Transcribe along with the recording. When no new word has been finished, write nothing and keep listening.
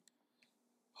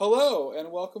Hello,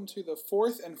 and welcome to the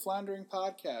Fourth and Floundering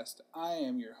Podcast. I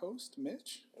am your host,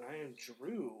 Mitch. And I am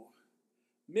Drew.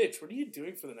 Mitch, what are you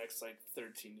doing for the next,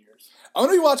 13 years? I'm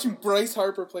going to be watching Bryce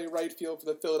Harper play right field for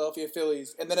the Philadelphia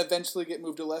Phillies, and then eventually get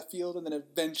moved to left field, and then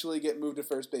eventually get moved to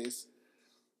first base.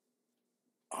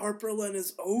 Harperland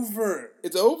is over.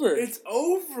 It's over. It's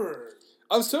over.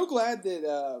 I'm so glad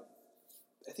that,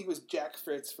 I think it was Jack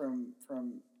Fritz from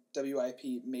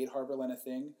WIP made Harperland a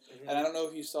thing. Mm-hmm. And I don't know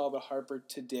if you saw, but Harper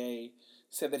today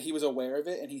said that he was aware of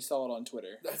it and he saw it on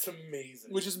Twitter. That's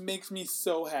amazing. Which just makes me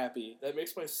so happy. That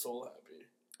makes my soul happy.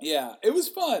 Yeah, it was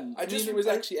fun. It was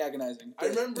actually agonizing. I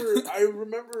remember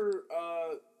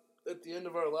at the end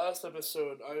of our last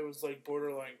episode, I was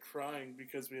borderline crying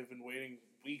because we have been waiting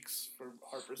weeks for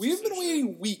Harper's We've decision. been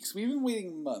waiting weeks. We've been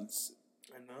waiting months.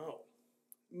 I know.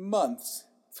 Months.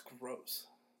 It's gross.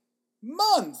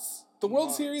 Months! The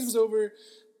World Series was over,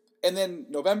 and then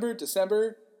November,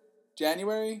 December,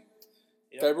 January,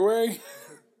 February,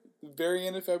 the very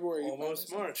end of February.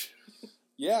 Almost March.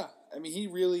 Yeah, I mean, he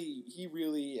really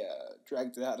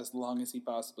dragged it out as long as he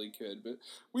possibly could, but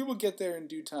we will get there in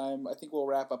due time. I think we'll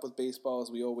wrap up with baseball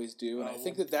as we always do, and I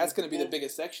think that's going to be the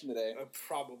biggest section today.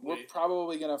 Probably. We're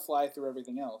probably going to fly through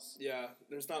everything else. Yeah,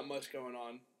 there's not much going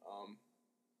on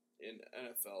in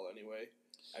NFL anyway.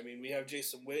 I mean, we have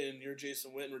Jason Witten. You're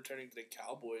Jason Witten returning to the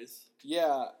Cowboys.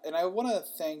 Yeah, and I want to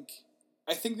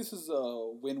I think this is a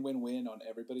win-win-win on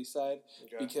everybody's side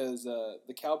because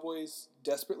the Cowboys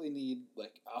desperately need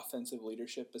offensive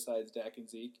leadership besides Dak and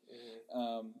Zeke.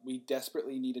 Mm-hmm. We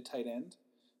desperately need a tight end.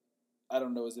 I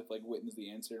don't know as if Witten's the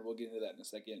answer. We'll get into that in a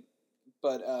second.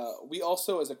 But we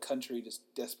also, as a country, just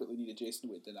desperately need a Jason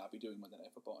Witten to not be doing Monday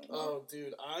Night Football anymore. Oh,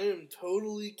 dude, I am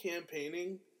totally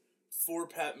campaigning for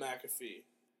Pat McAfee.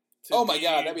 Oh my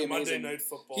God, that'd be amazing. Monday Night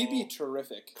Football. He'd be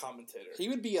terrific. Commentator. He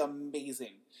would be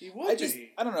amazing. He would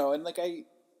be. I don't know, and I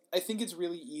think it's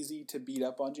really easy to beat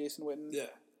up on Jason Witten.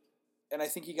 Yeah. And I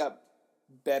think he got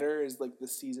better as the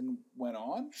season went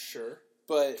on. Sure.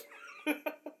 But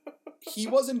he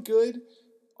wasn't good.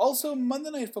 Also, Monday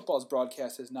Night Football's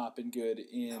broadcast has not been good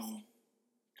in a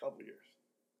couple years.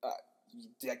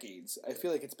 Decades. I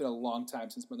feel like it's been a long time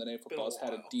since Monday Night Football's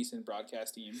had a decent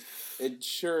broadcast team. It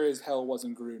sure as hell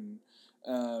wasn't Gruden.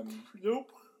 Nope.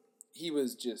 He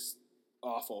was just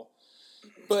awful.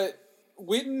 But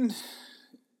Witten,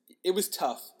 it was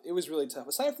tough. It was really tough.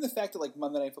 Aside from the fact that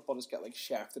Monday Night Football just got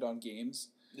shafted on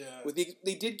games. Yeah.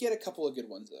 They did get a couple of good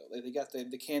ones though. They got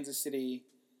the Kansas City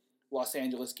Los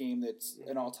Angeles game that's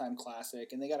an all-time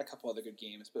classic, and they got a couple other good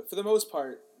games. But for the most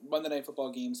part, Monday Night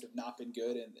Football games have not been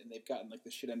good, and they've gotten the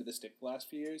shit end of the stick the last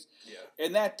few years. Yeah.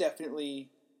 And that definitely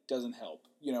doesn't help.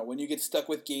 When you get stuck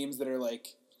with games that are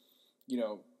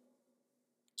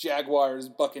Jaguars,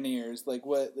 Buccaneers,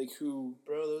 who...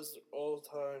 Bro, those are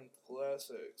all-time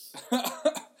classics.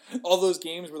 All those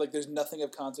games where there's nothing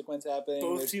of consequence happening.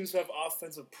 Both teams have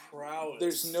offensive prowess.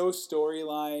 There's no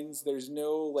storylines. There's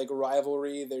no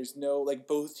rivalry. There's no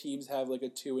both teams have a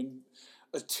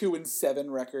 2-7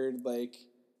 record. I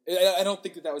don't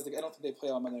think that was I don't think they play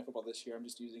on Monday Night Football this year. I'm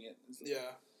just using it as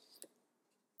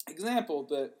example.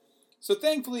 But so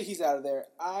thankfully he's out of there.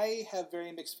 I have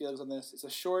very mixed feelings on this. It's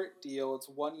a short deal. It's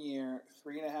 1 year,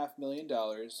 $3.5 million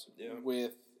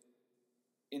with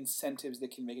incentives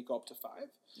that can make it go up to 5.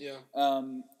 Yeah.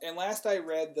 And last I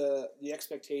read, the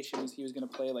expectation was he was going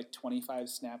to play 25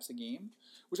 snaps a game,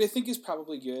 which I think is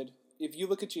probably good. If you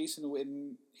look at Jason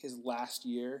Witten, his last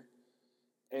year,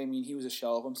 I mean, he was a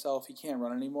shell of himself. He can't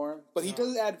run anymore. But he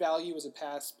does add value as a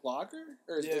pass blocker,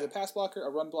 as a pass blocker, a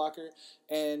run blocker,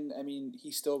 and, I mean,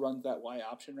 he still runs that Y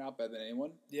option route better than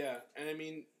anyone. Yeah, and, I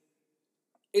mean,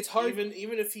 it's hard.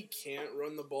 Even if he can't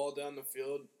run the ball down the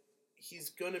field, he's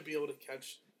going to be able to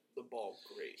catch the ball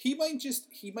great. He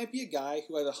might be a guy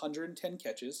who has 110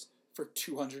 catches for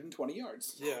 220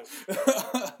 yards. Yeah.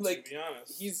 To be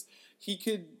honest.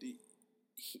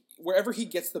 Wherever he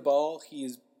gets the ball, he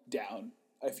is down,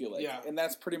 I feel like. Yeah. And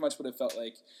that's pretty much what it felt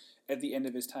like at the end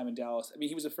of his time in Dallas. I mean,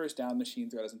 he was a first down machine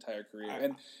throughout his entire career.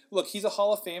 And look, he's a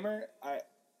Hall of Famer.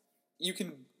 You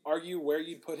can argue where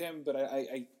you'd put him, but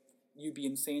you'd be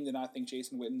insane to not think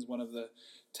Jason Witten's one of the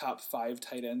top 5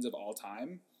 tight ends of all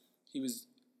time. He was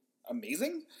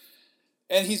amazing.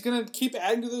 And he's going to keep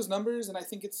adding to those numbers, and I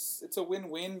think it's a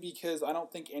win-win because I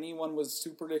don't think anyone was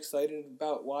super excited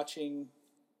about watching,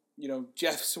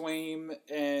 Jeff Swaim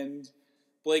and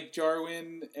Blake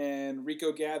Jarwin and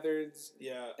Rico Gathards.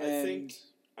 Yeah, I think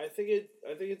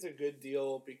it's a good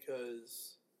deal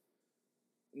because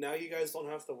now you guys don't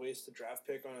have to waste a draft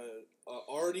pick on a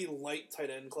already light tight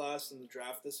end class in the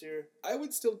draft this year. I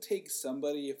would still take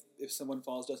somebody if someone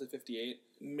falls to us at 58.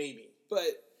 Maybe.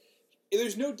 But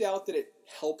there's no doubt that it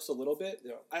helps a little bit.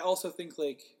 Yeah. I also think,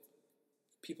 like,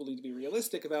 people need to be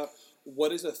realistic about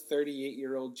what is a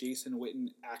 38-year-old Jason Witten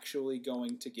actually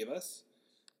going to give us.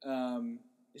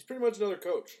 He's pretty much another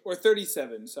coach. Or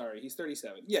 37, sorry. He's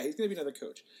 37. Yeah, he's going to be another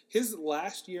coach. His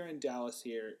last year in Dallas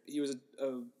here, he was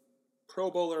a Pro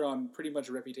Bowler on pretty much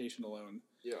reputation alone.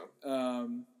 Yeah.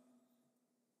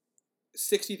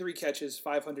 63 catches,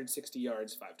 560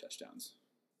 yards, 5 touchdowns.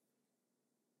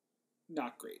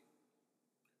 Not great.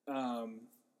 Not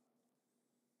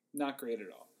great at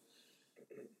all.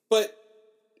 But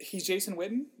he's Jason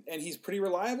Witten, and he's pretty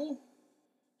reliable.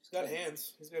 He's got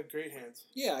hands. He's got great hands.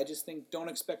 Yeah, I just think don't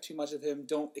expect too much of him.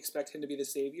 Don't expect him to be the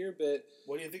savior, but...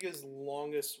 What do you think his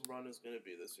longest run is going to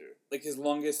be this year? Like his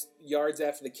longest yards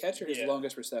after the catch or his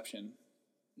longest reception?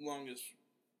 Longest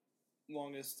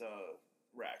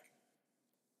rack.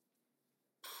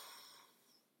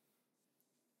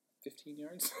 15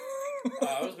 yards?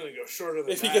 I was going to go shorter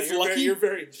than if that. He gets lucky, you're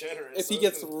very generous. If he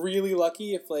gets really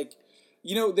lucky, if like...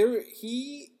 You know,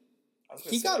 he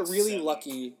got really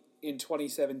lucky in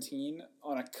 2017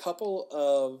 on a couple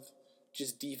of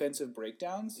just defensive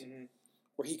breakdowns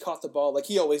where he caught the ball like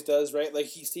he always does, right? Like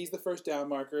he sees the first down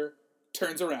marker,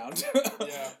 turns around.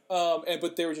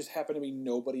 But there just happened to be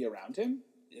nobody around him.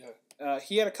 Yeah.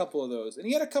 He had a couple of those. And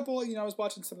he had a couple, I was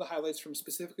watching some of the highlights from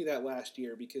specifically that last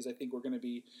year because I think we're going to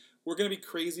be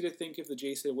crazy to think if the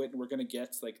Jason Witten we're going to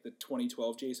get like the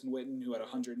 2012 Jason Witten who had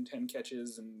 110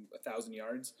 catches and 1,000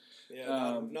 yards.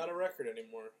 Yeah, not a record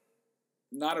anymore.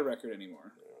 Not a record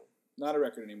anymore. Yeah. Not a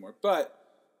record anymore. But,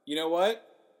 you know what?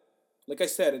 Like I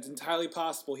said, it's entirely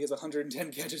possible he has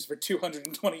 110 catches for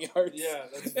 220 yards. Yeah,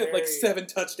 that's and like 7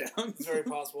 touchdowns. It's very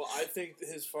possible. I think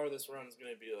his farthest run is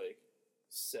going to be like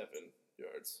 7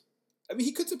 yards. I mean,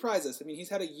 he could surprise us. I mean, he's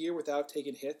had a year without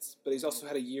taking hits, but he's also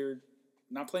had a year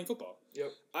not playing football.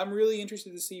 Yep. I'm really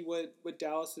interested to see what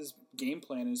Dallas's game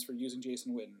plan is for using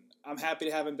Jason Witten. I'm happy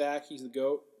to have him back. He's the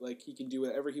GOAT. Like, he can do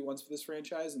whatever he wants for this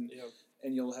franchise, and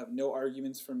you'll have no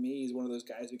arguments from me. He's one of those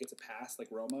guys who gets a pass like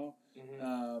Romo.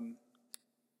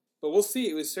 But we'll see.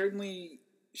 It was certainly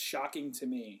shocking to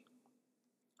me.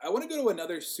 I want to go to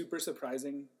another super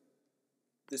surprising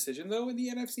decision, though, in the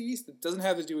NFC East that doesn't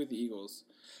have to do with the Eagles.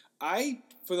 I,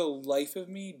 for the life of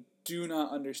me, do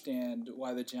not understand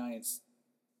why the Giants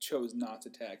chose not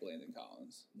to tag Landon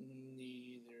Collins.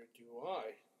 Neither do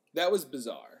I. That was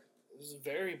bizarre. It was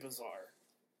very bizarre.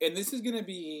 And this is going to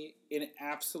be an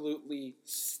absolutely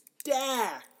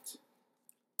stacked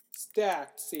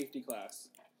safety class.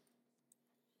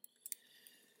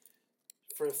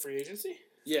 For the free agency?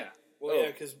 Yeah. Well,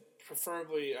 yeah, because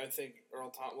preferably, I think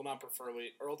Earl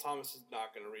Thomas is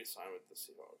not going to re-sign with the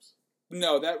Seahawks.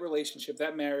 No, that relationship,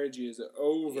 that marriage is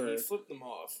over. He flipped them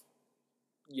off.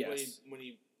 Yes. When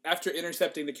he after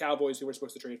intercepting the Cowboys who were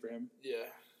supposed to trade for him. Yeah.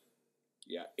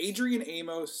 Yeah. Adrian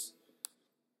Amos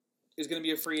is going to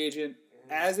be a free agent,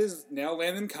 as is now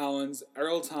Landon Collins,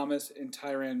 Earl Thomas, and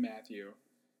Tyrann Mathieu.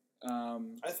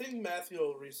 I think Mathieu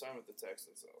will re-sign with the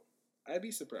Texans, though. I'd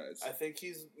be surprised. I think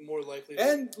he's more likely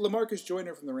And LaMarcus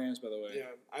Joyner from the Rams, by the way.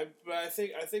 Yeah. But I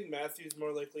think Matthew's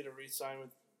more likely to re-sign with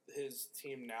his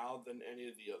team now than any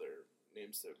of the other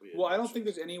names that we had Well, I don't think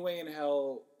there's any way in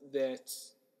hell that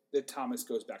Thomas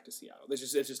goes back to Seattle. It's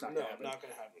just not going to happen. Not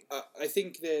going to happen. I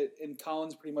think that, and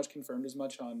Collins pretty much confirmed as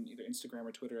much on either Instagram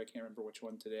or Twitter, I can't remember which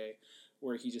one today,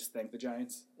 where he just thanked the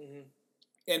Giants.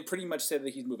 And pretty much said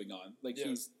that he's moving on. Like,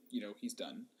 he's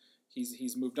done.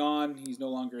 He's moved on. He's no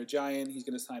longer a Giant. He's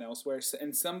going to sign elsewhere.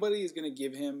 And somebody is going to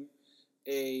give him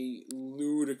a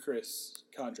ludicrous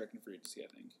contract in free agency, I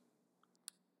think.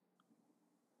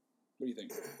 What do you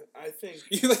think? I think...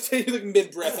 You're like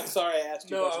mid-breath. I'm sorry I asked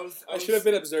you. No, I should have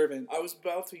been observant. I was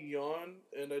about to yawn,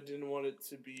 and I didn't want it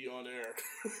to be on air.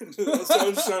 So I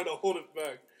was trying to hold it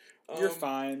back. You're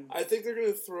fine. I think they're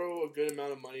going to throw a good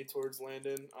amount of money towards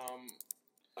Landon.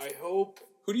 I hope...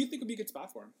 Who do you think would be a good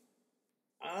spot for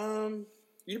him?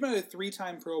 You're about a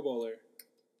 3-time Pro Bowler.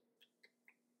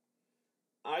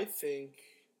 I think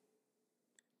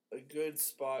a good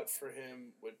spot for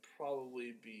him would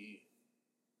probably be...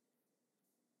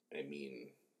 I mean,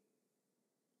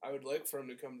 I would like for him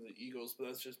to come to the Eagles, but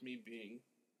that's just me being...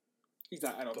 He's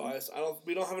not. I don't biased.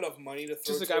 We don't have enough money to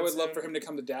throw. Just like I would love for him to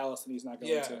come to Dallas, and he's not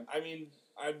going to. Yeah, I mean,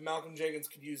 Malcolm Jenkins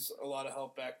could use a lot of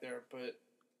help back there, but...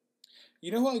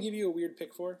 You know who I'll give you a weird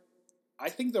pick for? I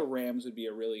think the Rams would be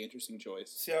a really interesting choice.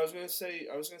 See, I was gonna say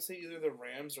either the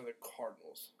Rams or the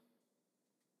Cardinals.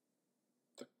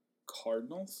 The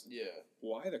Cardinals? Yeah.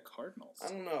 Why the Cardinals? I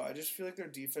don't know. I just feel like their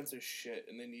defense is shit,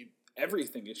 and they need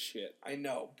Everything is shit. I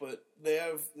know, but they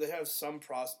have some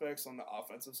prospects on the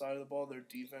offensive side of the ball. Their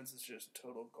defense is just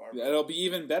total garbage. Yeah, it'll be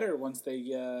even better once they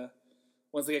get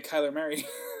Kyler Murray.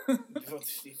 Do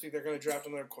you think they're going to draft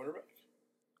another quarterback?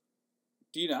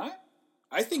 Do you not?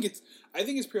 I think it's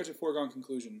pretty much a foregone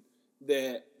conclusion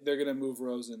that they're going to move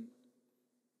Rosen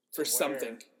for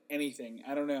something, anything.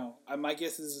 I don't know. My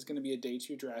guess is it's going to be a day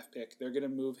 2 draft pick. They're going to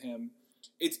move him.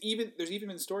 There's even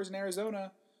been stores in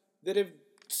Arizona that have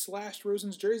slashed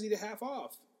Rosen's jersey to half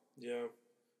off. Yeah.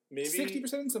 Maybe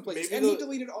 60% in some places. And he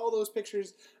deleted all those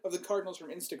pictures of the Cardinals from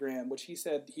Instagram, which he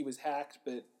said he was hacked,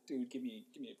 but dude, give me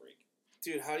a break.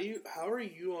 Dude, how are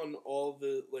you on all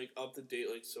the up to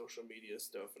date social media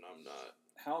stuff and I'm not?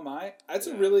 How am I? That's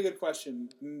a really good question.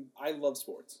 I love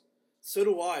sports. So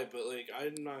do I, but I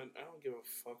don't give a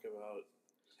fuck about.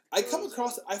 I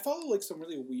follow some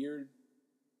really weird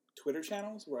Twitter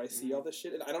channels where I see all this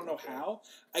shit, and I don't know how.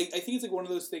 I think it's one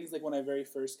of those things when I very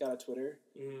first got a Twitter.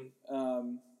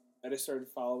 I just started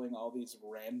following all these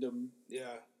random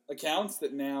accounts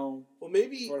that now. Well,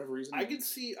 maybe for whatever reason I could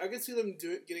see them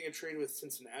getting a trade with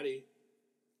Cincinnati.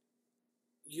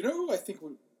 You know who I think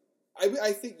would.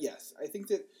 I think yes. I think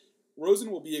that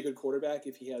Rosen will be a good quarterback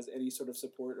if he has any sort of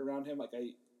support around him.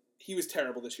 He was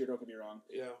terrible this year. Don't get me wrong.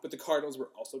 Yeah. But the Cardinals were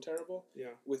also terrible.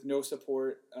 Yeah. With no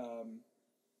support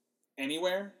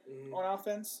anywhere on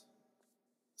offense.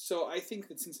 So I think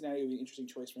that Cincinnati would be an interesting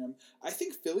choice for him. I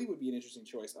think Philly would be an interesting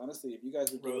choice, honestly, if you guys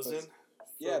would Rosen.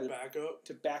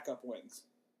 To back up wins.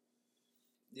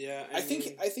 Yeah. I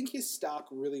think his stock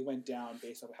really went down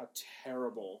based on how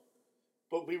terrible.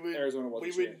 But Arizona was.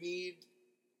 We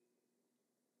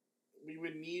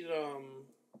would need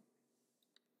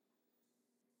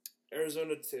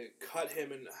Arizona to cut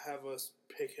him and have us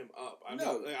pick him up. I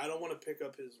don't want to pick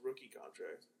up his rookie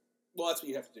contract. Well, that's what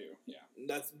you have to do. Yeah.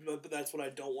 That's what I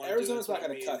don't want. Arizona's not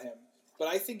going to cut him, but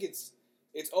I think it's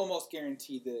almost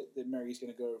guaranteed that Murray's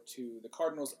going to go to the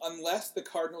Cardinals unless the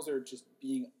Cardinals are just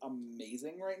being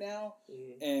amazing right now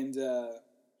and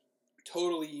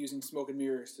totally using smoke and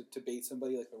mirrors to bait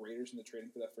somebody like the Raiders into trading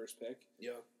for that first pick.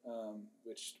 Yeah.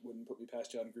 Which wouldn't put me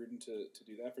past John Gruden to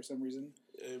do that for some reason.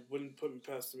 It wouldn't put me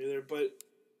past him either, but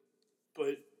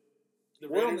the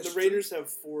Raiders have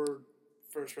 4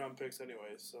 first-round picks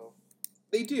anyway, so.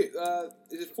 They do.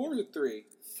 Is it 4 or 3?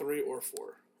 3 or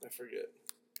 4. I forget.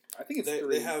 I think it's 3.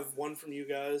 They have 1 from you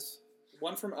guys.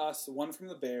 1 from us, 1 from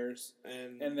the Bears,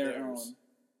 and their own.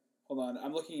 Hold on,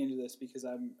 I'm looking into this because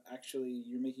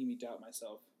you're making me doubt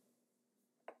myself.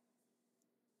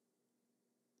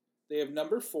 They have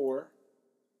number 4.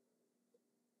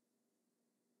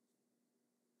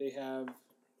 They have...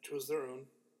 Which was their own.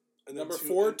 And number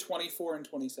 4, 24, and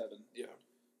 27. Yeah.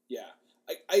 Yeah.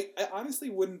 I honestly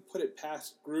wouldn't put it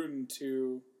past Gruden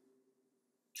to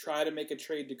try to make a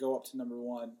trade to go up to number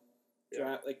 1.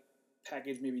 Yeah.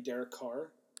 Package maybe Derek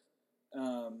Carr.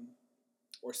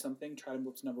 Or something, try to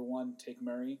move to number 1, take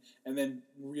Murray, and then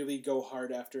really go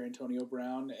hard after Antonio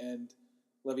Brown and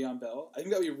Le'Veon Bell. I think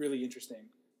that would be really interesting.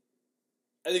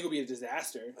 I think it would be a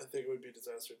disaster. I think it would be a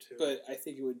disaster too. But I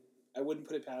think I wouldn't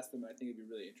put it past them. I think it would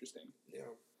be really interesting. Yeah.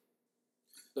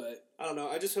 But I don't know.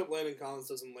 I just hope Landon Collins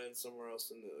doesn't land somewhere else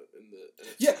in the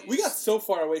NFC yeah, East. we got so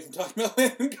far away from talking about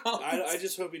Landon Collins. I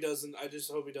just hope he doesn't. I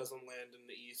just hope he doesn't land in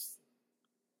the East.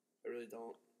 I really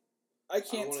don't. I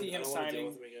can't see him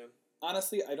signing.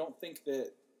 Honestly, I don't think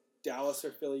that Dallas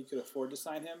or Philly could afford to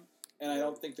sign him, and I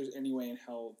don't think there's any way in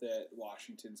hell that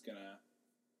Washington's going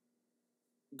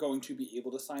to be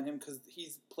able to sign him because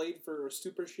he's played for a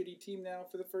super shitty team now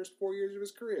for the first 4 years of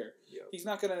his career. Yep. He's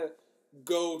not going to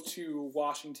go to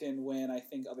Washington when I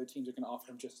think other teams are going to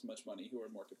offer him just as much money who are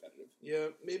more competitive. Yeah,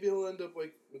 maybe he'll end up with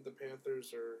the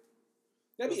Panthers or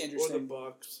that'd be interesting. Or the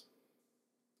Bucks.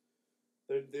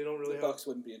 They don't really. The Bucks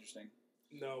wouldn't be interesting.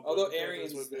 No, although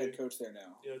Arians is the head coach there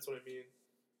now. Yeah, that's what I mean.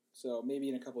 So maybe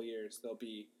in a couple of years they'll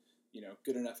be,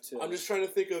 good enough to. I'm just trying to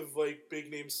think of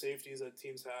big name safeties that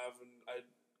teams have, and I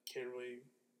can't really.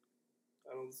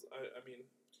 I mean.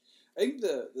 I think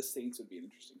the Saints would be an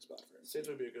interesting spot for him. Saints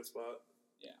would be a good spot.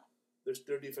 Yeah.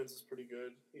 Their defense is pretty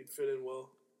good. He'd fit in well.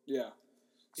 Yeah.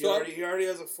 He already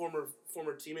has a former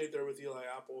teammate there with Eli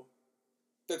Apple.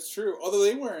 That's true. Although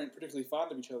they weren't particularly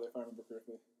fond of each other, if I remember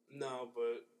correctly. No,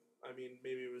 but I mean,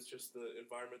 maybe it was just the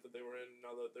environment that they were in.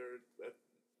 Now that they're at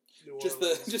New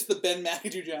Orleans, just the Ben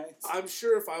McAdoo Giants. I'm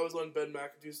sure if I was on Ben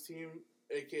McAdoo's team,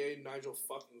 aka Nigel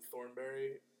fucking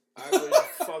Thornberry, I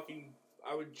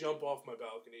would jump off my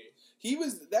balcony.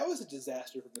 That was a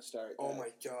disaster from the start. Oh my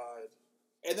god!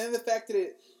 And then the fact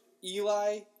that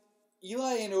Eli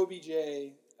and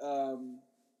OBJ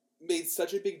made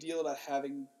such a big deal about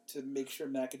having to make sure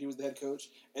McAdoo was the head coach,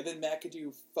 and then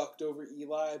McAdoo fucked over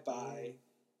Eli by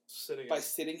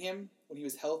sitting him when he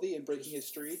was healthy and breaking his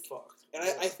streak. Fucked. And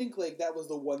I think like that was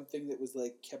the one thing that was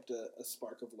like kept a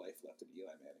spark of life left in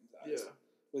Eli Manning's eyes. Yeah.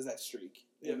 Was that streak.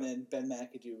 Yeah. And then Ben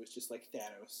McAdoo was just like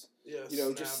Thanos. Yeah.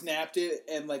 Just snapped it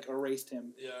and like erased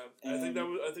him. Yeah. And I think that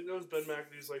was Ben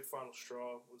McAdoo's like final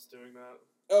straw was doing that.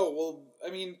 Oh, well,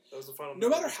 I mean, that was the final no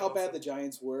matter how bad the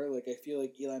Giants were, like I feel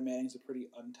like Eli Manning's a pretty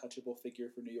untouchable figure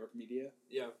for New York media.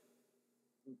 Yeah.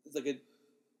 It's like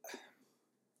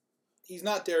he's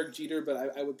not Derek Jeter,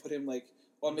 but I would put him like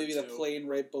on maybe the plane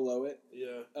right below it.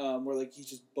 Yeah. Where like he's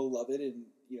just beloved, and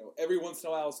every once in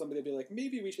a while somebody will be like,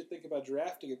 maybe we should think about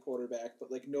drafting a quarterback,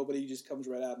 but like nobody just comes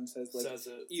right out and says like,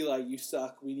 Eli, you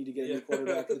suck. We need to get a new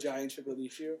quarterback. The Giants should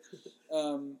release you.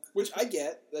 Which I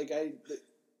get.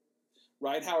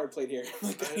 Ryan Howard played here.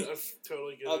 I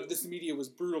totally get it. This media was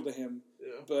brutal to him.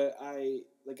 Yeah. But I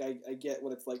get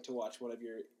what it's like to watch one of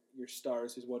your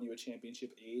stars who's won you a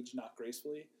championship age not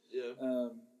gracefully. Yeah.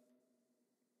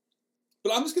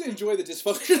 But I'm just gonna enjoy the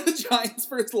dysfunction of the Giants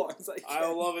for as long as I can. I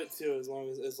love it too, as long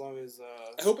as.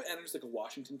 I hope it enters like a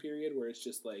Washington period where it's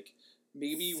just like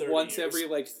maybe once every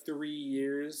like 3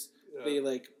 years they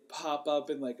like pop up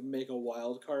and like make a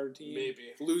wild card team,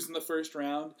 maybe lose in the first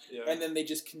round, and then they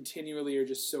just continually are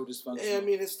just so dysfunctional. Yeah, I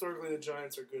mean historically the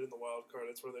Giants are good in the wild card.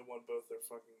 That's where they won both their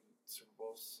fucking Super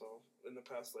Bowls. So in the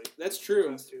past, that's true. The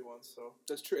past 2 ones, so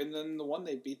that's true. And then the one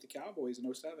they beat the Cowboys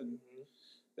in 07. Mm-hmm.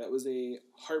 That was a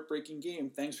heartbreaking game.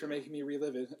 Thanks for making me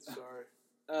relive it. Sorry.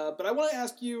 But I want to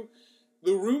ask you,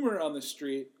 the rumor on the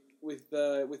street with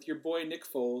your boy Nick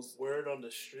Foles. Word on the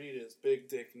street is Big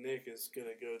Dick Nick is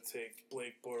gonna go take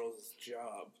Blake Bortles'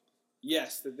 job.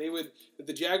 Yes, that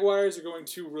the Jaguars are going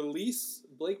to release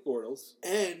Blake Bortles.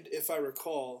 And if I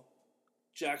recall,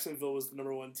 Jacksonville was the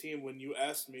number 1 team when you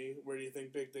asked me where do you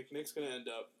think Big Dick Nick's gonna end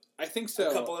up. I think so.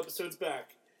 A couple episodes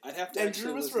back. I'd have to. And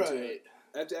Drew was right.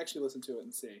 I have to actually listen to it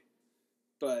and see.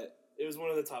 But it was one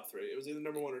of the top 3. It was either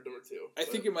number 1 or number 2. I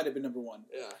think it might have been number 1.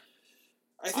 Yeah.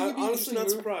 I'm honestly not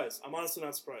surprised. I'm honestly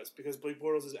not surprised because Blake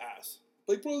Bortles is ass.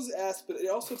 Blake Bortles is ass, but it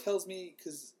also tells me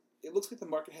because it looks like the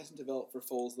market hasn't developed for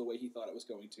Foles the way he thought it was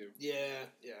going to. Yeah.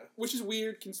 Which is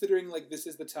weird considering like this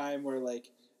is the time where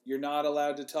like you're not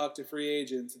allowed to talk to free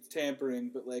agents. It's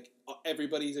tampering, but like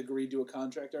everybody's agreed to a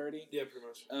contract already. Yeah, pretty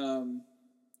much.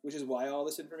 Which is why all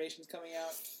this information's coming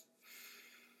out.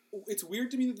 It's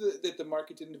weird to me that the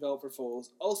market didn't develop for Foles.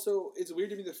 Also, it's weird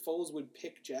to me that Foles would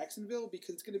pick Jacksonville because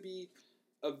it's going to be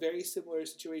a very similar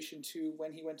situation to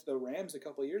when he went to the Rams a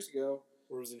couple of years ago.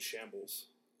 Where it was in shambles.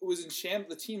 It was in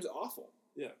shambles. The team's awful.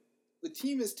 Yeah. The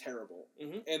team is terrible.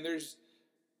 Mm-hmm. And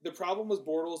the problem with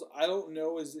Bortles, I don't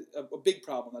know, is a big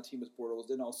problem on that team with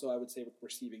Bortles, and also I would say with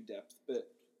receiving depth. But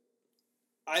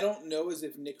I don't know as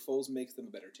if Nick Foles makes them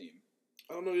a better team.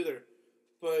 I don't know either.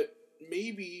 But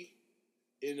maybe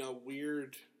in a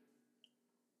weird,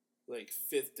 like,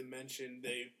 5th dimension,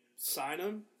 they sign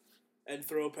him and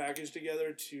throw a package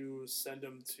together to send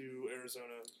him to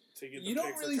Arizona to get the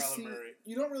pick for Kyler Murray.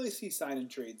 You don't really see sign and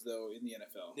trades, though, in the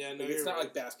NFL. Yeah, no, it's not right.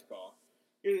 like basketball.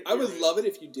 I would love it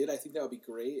if you did. I think that would be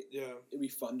great. Yeah. It'd be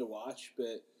fun to watch,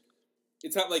 but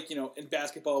it's not like, in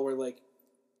basketball where, like,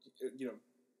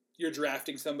 you're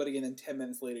drafting somebody and then 10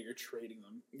 minutes later you're trading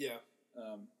them. Yeah.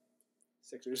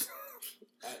 Sixers.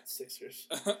 At Sixers.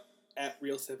 At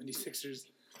Real 76ers.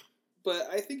 But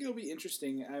I think it'll be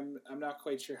interesting. I'm not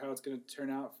quite sure how it's going to turn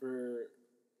out for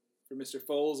Mr.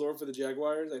 Foles or for the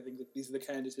Jaguars. I think that these are the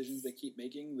kind of decisions they keep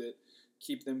making that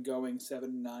keep them going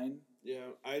 7-9. Yeah,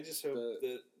 I just hope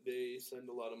that they send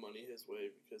a lot of money his way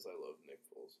because I love Nick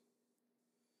Foles.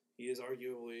 He is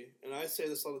arguably, and I say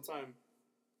this all the time,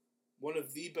 one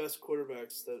of the best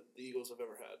quarterbacks that the Eagles have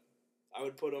ever had. I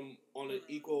would put him on an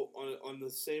on the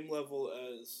same level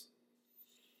as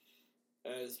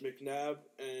McNabb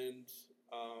and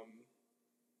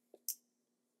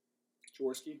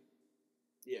Jaworski.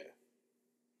 Yeah,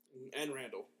 and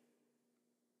Randall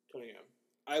Cunningham.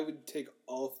 I would take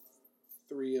all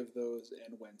 3 of those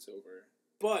and Wentz over.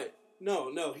 But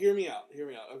no, hear me out.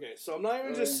 Okay, so I'm not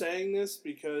even just saying this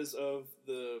because of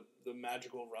the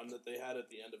magical run that they had at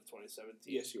the end of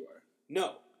 2017. Yes, you are.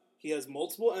 No. He has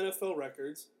multiple NFL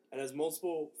records and has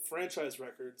multiple franchise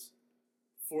records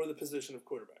for the position of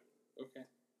quarterback. Okay.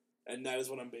 And that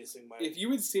is what I'm basing my... If you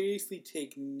would seriously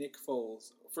take Nick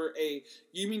Foles for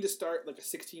you mean to start like a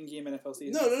 16-game NFL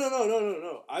season?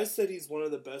 No. I said he's one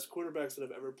of the best quarterbacks that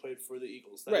have ever played for the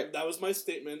Eagles. Right. That was my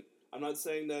statement I'm not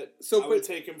saying that I would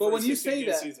take him for a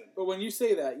 16-game season. But when you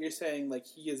say that, you're saying like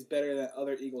he is better than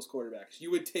other Eagles quarterbacks.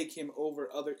 You would take him over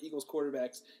other Eagles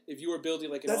quarterbacks if you were building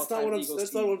like an all-time Eagles team.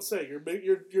 That's not what I'm saying.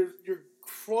 You're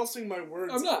crossing my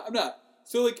words. I'm not.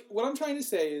 So like what I'm trying to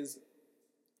say is,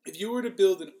 if you were to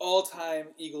build an all-time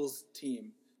Eagles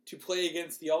team to play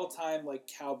against the all-time like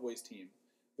Cowboys team,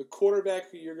 the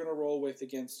quarterback who you're going to roll with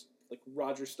against like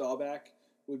Roger Staubach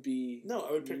would be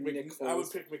I would pick McNabb. You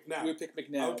would pick McNabb. I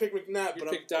would pick McNabb. You'd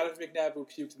pick Donovan McNabb who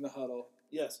puked in the huddle.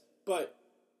 Yes, but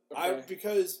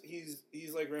because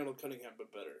he's like Randall Cunningham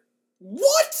but better.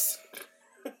 What?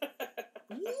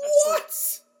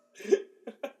 What?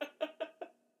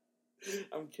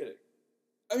 I'm kidding.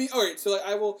 I mean, all right. So like,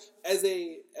 I will as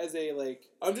a like.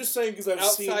 I'm just saying because I've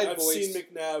seen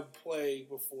McNabb play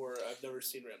before. I've never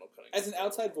seen Randall Cunningham. As an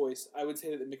outside voice, I would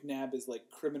say that McNabb is like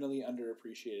criminally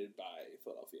underappreciated by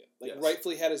Philadelphia. Like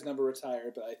rightfully had his number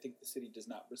retired, but I think the city does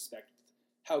not respect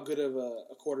how good of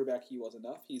a quarterback he was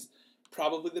enough. He's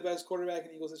probably the best quarterback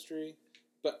in Eagles history,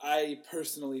 but I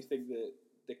personally think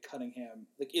that Cunningham,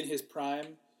 like in his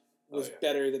prime, was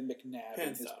better than McNabb in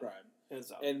his prime.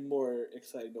 And more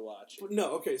exciting to watch. But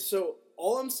no, okay, so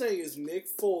all I'm saying is Nick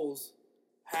Foles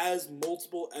has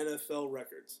multiple NFL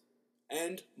records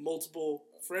and multiple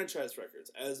franchise records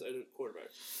as a quarterback.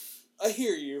 I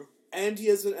hear you. And he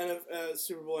has an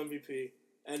Super Bowl MVP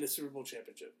and a Super Bowl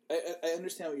championship. I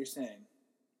understand what you're saying.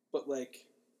 But, like...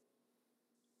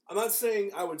 I'm not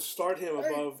saying I would start him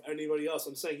above anybody else.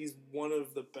 I'm saying he's one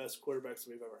of the best quarterbacks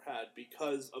we've ever had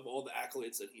because of all the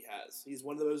accolades that he has. He's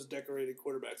one of the most decorated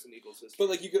quarterbacks in Eagles history. But,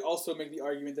 like, you could also make the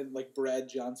argument that, like, Brad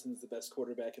Johnson is the best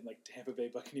quarterback in, like, Tampa Bay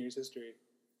Buccaneers history.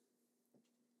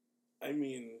 I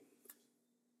mean,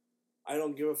 I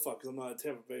don't give a fuck because I'm not a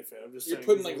Tampa Bay fan. I'm just You're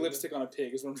putting, like, lipstick on a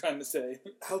pig is what I'm trying to say.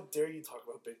 How dare you talk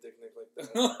about Big Dick Nick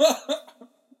like that?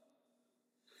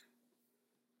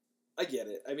 I get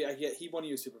it. I mean, he won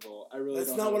you a Super Bowl. I really.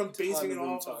 That's not what I'm basing it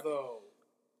off of, though.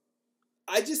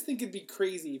 I just think it'd be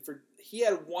crazy he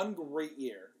had one great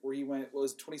year where he went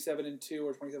 27-2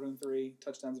 or 27-3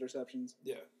 touchdowns, interceptions.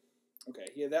 Yeah. Okay,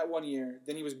 he had that one year.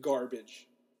 Then he was garbage.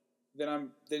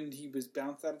 Then he was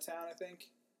bounced out of town. I think.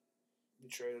 You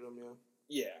traded him,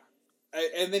 yeah. Yeah,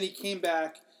 and then he came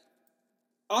back.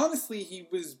 Honestly, he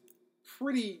was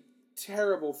pretty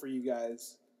terrible for you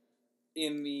guys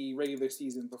in the regular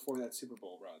season before that Super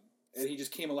Bowl run. And he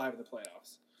just came alive in the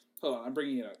playoffs. Hold on, I'm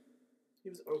bringing it up. He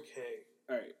was okay.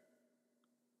 All right.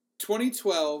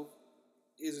 2012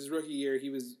 is his rookie year. He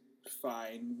was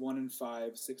fine.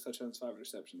 1-5, 6 touchdowns, 5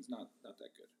 interceptions. Not that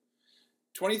good.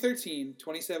 2013,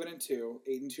 27-2,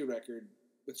 8-2 record.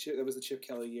 That was the Chip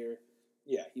Kelly year.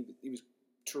 Yeah, he was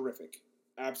terrific.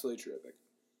 Absolutely terrific.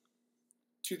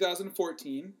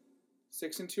 2014...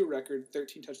 6-2 record,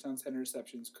 13 touchdowns, 10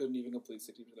 interceptions. Couldn't even complete 60%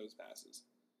 of those passes.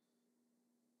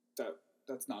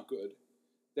 That's not good.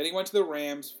 Then he went to the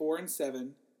Rams, 4-7,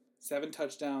 7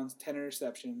 touchdowns, 10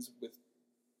 interceptions, with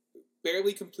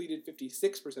barely completed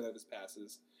 56% of his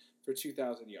passes for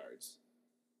 2,000 yards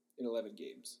in 11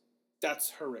 games.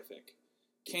 That's horrific.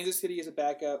 Kansas City is a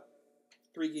backup.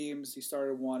 3 games. He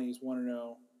started 1. He was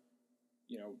 1-0.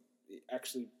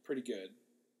 Actually pretty good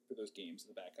for those games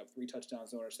in the backup. 3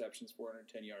 touchdowns, no interceptions,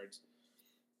 410 yards.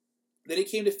 Then he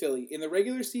came to Philly. In the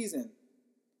regular season,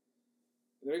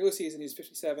 he was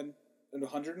 57 and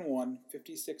 101,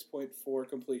 56.4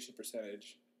 completion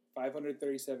percentage,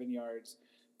 537 yards,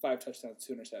 5 touchdowns,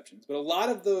 2 interceptions. But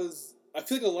I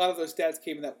feel like a lot of those stats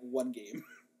came in that one game.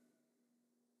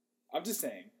 I'm just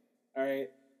saying. All right.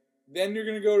 Then you're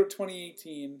going to go to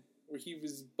 2018, where he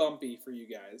was bumpy for you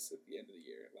guys at the end of the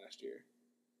year, last year,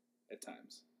 at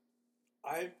times.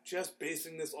 I'm just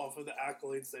basing this off of the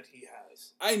accolades that he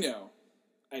has. I know.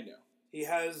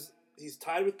 He's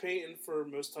tied with Peyton for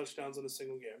most touchdowns in a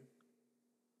single game.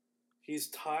 He's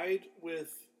tied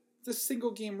with... It's a single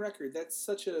game record. That's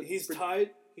such a... He's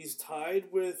tied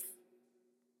with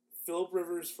Phillip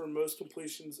Rivers for most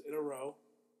completions in a row.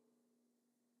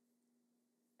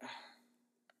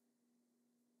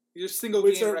 These are single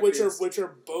game records. Which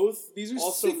are both these are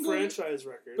also franchise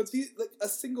records. But a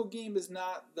single game is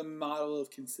not the model of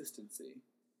consistency.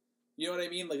 You know what I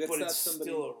mean? Like, that's but not it's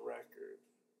still a record.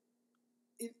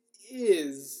 It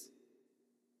is.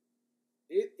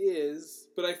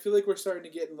 But I feel like we're starting to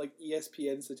get in like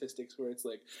ESPN statistics where it's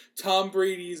like Tom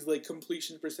Brady's like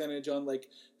completion percentage on like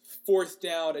 4th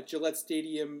down at Gillette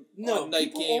Stadium on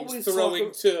night games,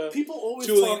 throwing to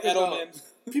Julian Edelman.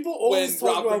 People always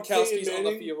talk about Peyton Manning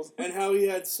on the field and how he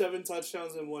had 7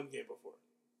 touchdowns in one game before.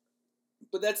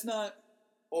 But that's not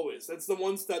always. That's the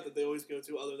one stat that they always go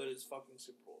to, other than his fucking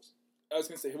Super Bowls. I was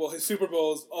going to say, well, his Super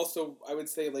Bowls also, I would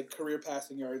say, like, career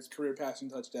passing yards, career passing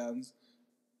touchdowns,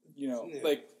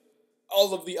 like,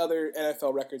 all of the other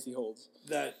NFL records he holds.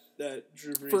 That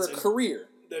Drew Brees... For a career.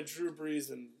 That Drew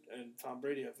Brees and Tom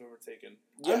Brady have overtaken.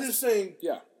 Yes. I'm just saying...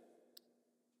 Yeah.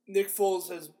 Nick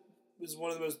Foles is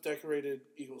one of the most decorated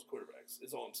Eagles quarterbacks,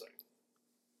 is all I'm saying.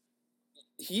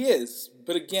 He is,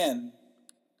 but again,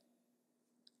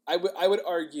 I would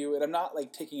argue, and I'm not,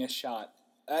 like, taking a shot.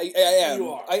 I am. You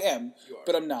are. I am, You are.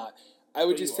 but I'm not. I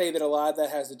would just say that a lot of that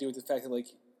has to do with the fact that, like,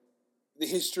 the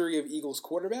history of Eagles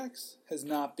quarterbacks has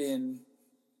not been,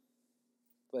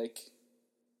 like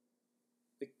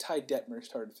Ty Detmer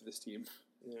started for this team.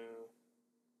 Yeah.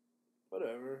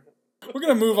 Whatever. We're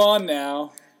going to move on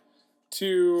now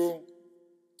to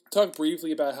talk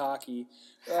briefly about hockey.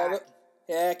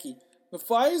 Hockey. The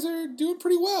Flyers are doing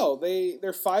pretty well.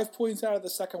 They're 5 points out of the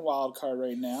second wild card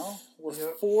right now. We're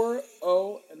 4-0-1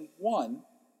 in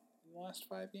the last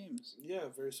 5 games. Yeah,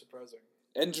 very surprising.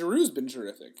 And Giroux's been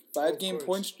terrific. 5-game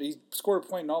points. He scored a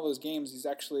point in all those games. He's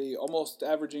actually almost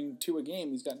averaging 2 a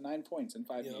game. He's got 9 points in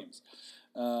 5 games.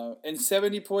 And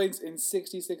 70 points in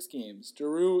 66 games.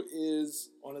 Giroux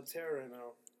is... on a tear right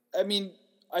now. I mean,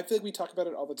 I feel like we talk about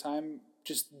it all the time.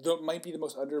 Might be the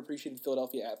most underappreciated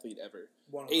Philadelphia athlete ever.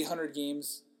 100. 800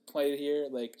 games played here.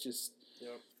 Like, just...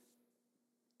 Yep.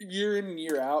 Year in and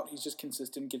year out, he's just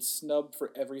consistent. Gets snubbed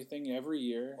for everything every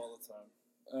year. All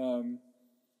the time.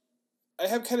 I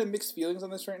have kind of mixed feelings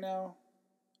on this right now.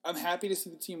 I'm happy to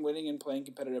see the team winning and playing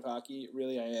competitive hockey.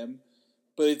 Really, I am.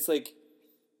 But it's like,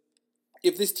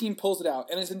 if this team pulls it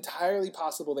out, and it's entirely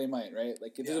possible they might, right?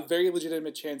 Like, there's a very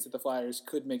legitimate chance that the Flyers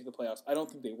could make the playoffs. I don't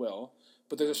think they will,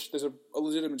 but there's a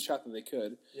legitimate shot that they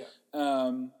could. Yeah.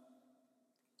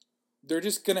 They're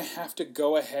just going to have to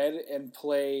go ahead and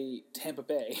play Tampa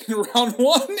Bay in round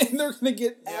 1, and they're going to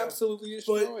get absolutely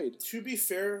destroyed. But to be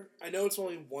fair, I know it's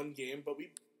only 1 game, but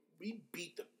we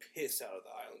beat the piss out of the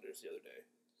Islanders the other day.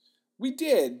 We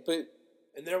did, but...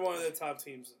 And they're one of the top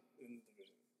teams in the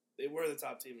division. They were the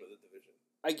top team of the division.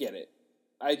 I get it.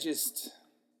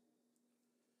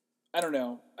 I don't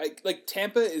know.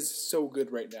 Tampa is so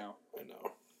good right now. I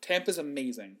know. Tampa's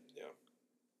amazing. Yeah.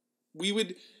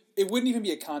 It wouldn't even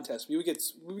be a contest. We would get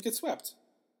swept.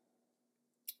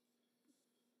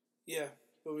 Yeah,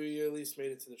 but we at least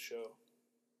made it to the show.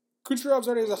 Kucherov's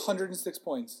already has 106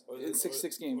 points in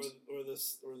 66 games. Or the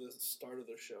start of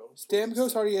the show.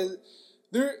 Stamkos already has...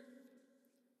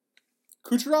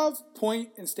 Kucherov, Point,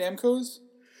 and Stamkos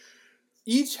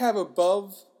each have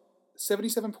above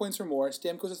 77 points or more.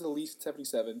 Stamkos has at least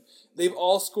 77. They've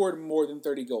all scored more than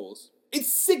 30 goals.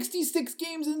 It's 66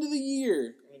 games into the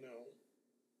year. I know.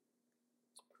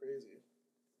 It's crazy.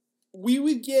 We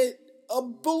would get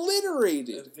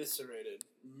obliterated. Eviscerated.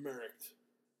 Murked.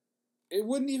 It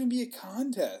wouldn't even be a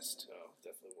contest. No,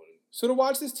 definitely wouldn't. So to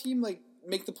watch this team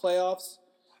make the playoffs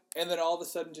and then all of a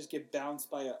sudden just get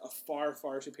bounced by a far,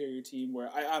 far superior team where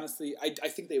I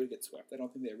think they would get swept. I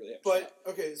don't think they really have a shot.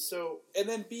 Okay, so... And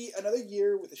then be another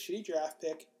year with a shitty draft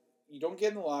pick. You don't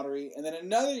get in the lottery. And then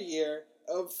another year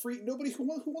of free... Nobody who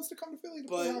wants to come to Philly to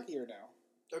play hockey here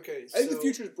now. Okay, I think the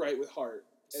future's bright with Hart.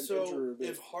 And Drew,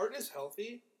 if Hart is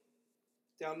healthy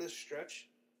down this stretch...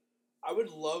 I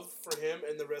would love for him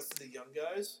and the rest of the young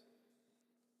guys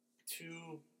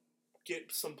to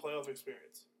get some playoff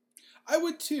experience. I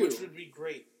would too. Which would be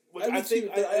great. I think.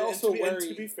 I also worry. And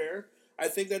to be fair, I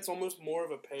think that's almost more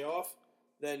of a payoff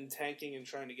than tanking and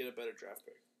trying to get a better draft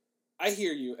pick. I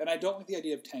hear you, and I don't like the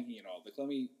idea of tanking at all. Like, let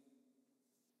me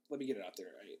get it out there.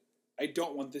 I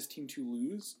don't want this team to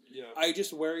lose. Yeah. I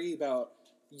just worry about.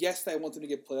 Yes, I want them to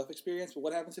get playoff experience, but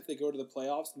what happens if they go to the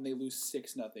playoffs and they lose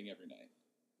 6-0 every night?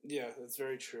 Yeah, that's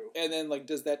very true. And then,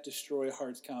 does that destroy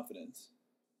Hart's confidence?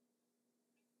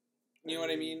 You know what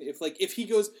I mean? If he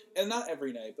goes, and not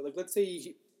every night, but, let's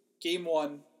say game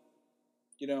 1,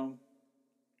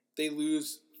 they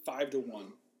lose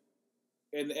 5-1.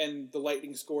 And the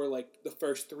Lightning score, the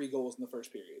first 3 goals in the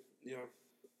first period. Yeah.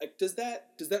 Does that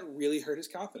really hurt his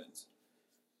confidence?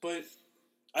 But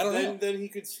I don't know. Then he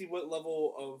could see what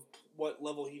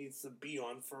level he needs to be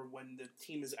on for when the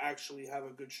team is actually have a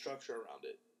good structure around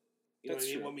it. You know what I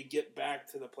mean? When we get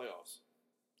back to the playoffs.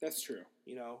 That's true.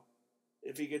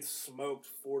 If he gets smoked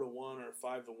 4-1 or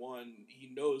 5-1,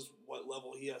 he knows what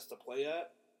level he has to play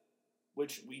at,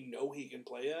 which we know he can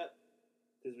play at,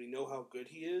 because we know how good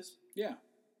he is. Yeah.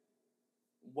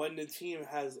 When the team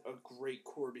has a great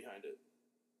core behind it.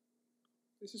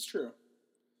 This is true.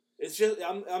 It's just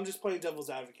I'm just playing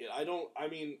devil's advocate. I don't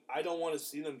want to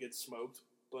see them get smoked,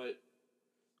 but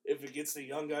if it gets the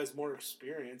young guys more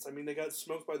experience, they got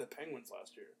smoked by the Penguins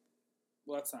last year.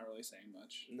 Well, that's not really saying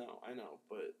much. No, I know,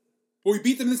 but But we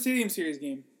beat them in the Stadium Series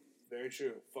game. Very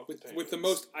true. Fuck with the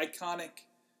most iconic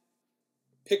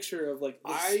picture of like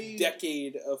this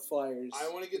decade of Flyers. I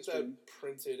want to get that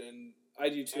printed and I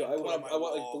do too. I want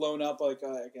like blown up like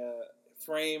a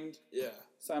framed. Yeah.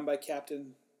 Signed by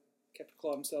Captain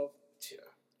Claw himself. Yeah.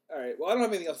 All right. Well, I don't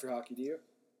have anything else for hockey. Do you?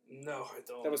 No, I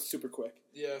don't. That was super quick.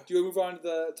 Yeah. Do you want to move on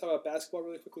to talk about basketball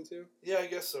really quickly too? Yeah, I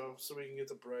guess so. So we can get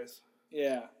to Bryce.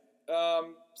 Yeah.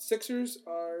 Sixers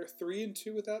are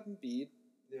 3-2 without Embiid.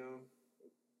 Yeah.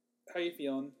 How you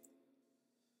feeling?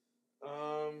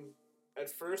 At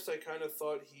first I kind of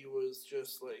thought he was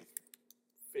just like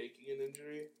faking an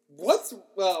injury. What?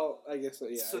 Well, I guess so.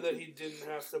 Yeah. So that he didn't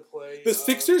have to play. The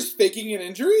Sixers faking an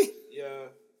injury? Yeah.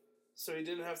 So he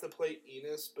didn't have to play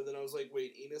Enos, but then I was like,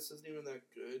 wait, Enos isn't even that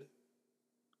good.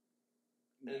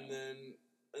 No. And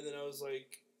then I was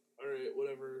like, all right,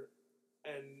 whatever.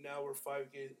 And now we're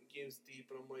 5 games deep,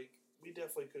 and I'm like, we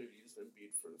definitely could have used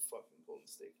Embiid for the fucking Golden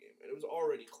State game, and it was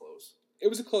already close. It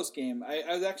was a close game. I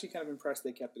was actually kind of impressed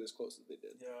they kept it as close as they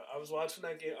did. Yeah, I was watching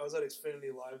that game. I was at Xfinity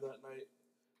Live that night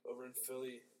over in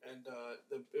Philly, and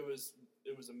it was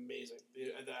amazing.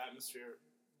 The atmosphere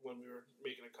when we were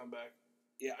making a comeback.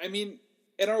 Yeah, I mean,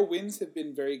 and our wins have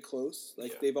been very close.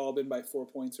 Like they've all been by 4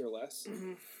 points or less,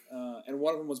 and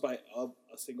one of them was by a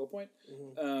single point.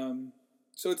 Mm-hmm.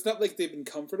 So it's not like they've been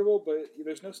comfortable, but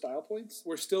there's no style points.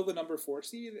 We're still the number 4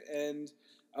 seed, and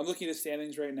I'm looking at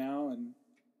standings right now, and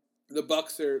the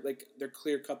Bucks are like they're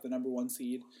clear cut the number 1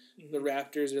 seed. Mm-hmm. The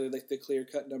Raptors are like the clear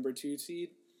cut number 2 seed.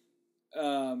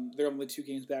 They're only 2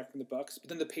 games back from the Bucks, but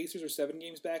then the Pacers are 7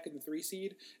 games back in the 3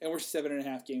 seed, and we're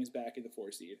 7.5 games back in the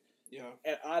 4 seed. Yeah,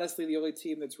 and honestly, the only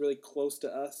team that's really close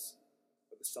to us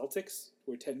are the Celtics,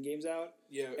 who are 10 games out.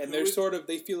 Yeah, and they're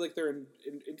they feel like they're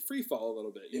in free fall a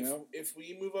little bit. You know, if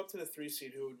we move up to the 3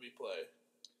 seed, who would we play?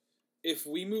 If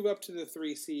we move up to the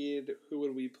 3 seed, who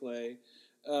would we play?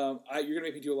 You're gonna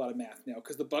make me do a lot of math now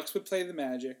because the Bucks would play the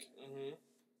Magic,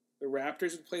 the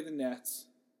Raptors would play the Nets,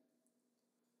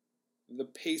 the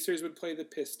Pacers would play the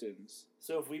Pistons.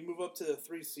 So if we move up to the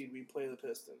 3 seed, we play the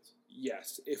Pistons.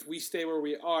 Yes. If we stay where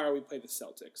we are, we play the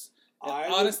Celtics.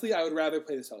 Honestly, I would rather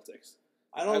play the Celtics.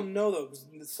 I don't know though, because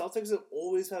the Celtics have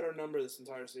always had our number this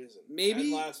entire season. Maybe,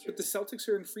 and last year. But the Celtics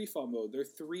are in free fall mode. They're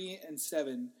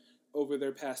 3-7 over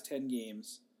their past 10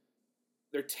 games.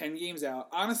 They're 10 games out.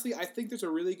 Honestly, I think there's a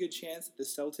really good chance that the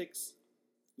Celtics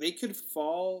they could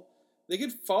fall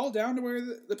down to where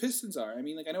the Pistons are. I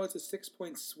mean, like I know it's a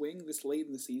 6-point swing this late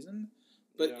in the season,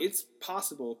 but it's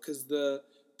possible because the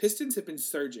Pistons have been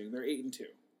surging. They're 8-2.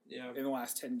 Yeah. In the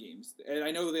last 10 games. And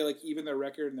I know they like even their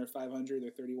record and they're 500,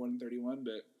 they're 31-31,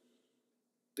 but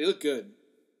they look good.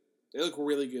 They look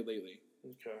really good lately.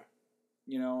 Okay.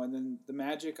 And then the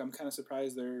Magic, I'm kind of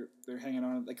surprised they're hanging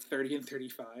on at like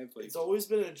 30-35. Like, it's always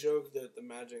been a joke that the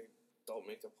Magic don't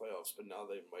make the playoffs, but now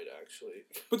they might actually.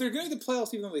 But they're going to the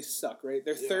playoffs even though they suck, right?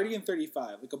 They're 30-35.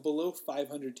 Like a below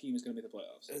 500 team is going to make the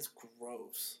playoffs. It's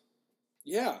gross.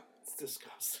 Yeah. It's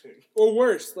disgusting. Or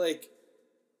worse, like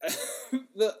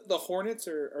the Hornets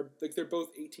are like they're both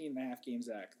 18.5 games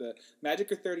back. The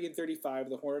Magic are 30-35.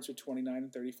 The Hornets are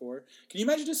 29-34. Can you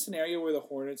imagine a scenario where the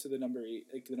Hornets are the number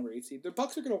 8 seed? The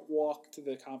Bucks are going to walk to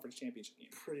the conference championship game.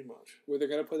 Pretty much. Where they're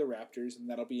going to play the Raptors, and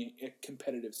that'll be a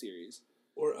competitive series.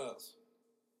 Or us.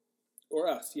 Or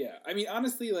us, yeah. I mean,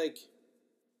 honestly, like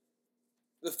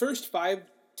the first 5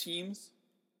 teams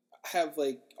have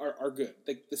are good.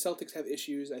 Like the Celtics have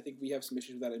issues. I think we have some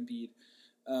issues without Embiid.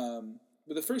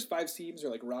 But the first 5 teams are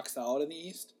like rock solid in the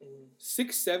East.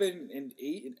 6, 7, and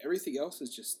 8, and everything else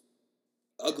is just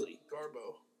ugly.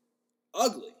 Garbo.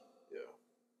 Ugly. Yeah.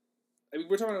 I mean,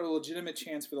 we're talking about a legitimate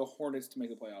chance for the Hornets to make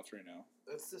the playoffs right now.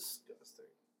 That's disgusting.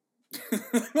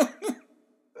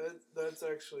 That's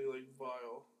actually like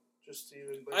vile. Just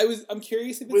even. Like, I'm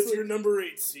curious if it's with your number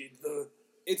 8 seed.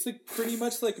 It's like pretty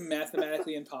much like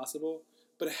mathematically impossible.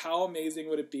 But how amazing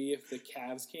would it be if the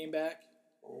Cavs came back?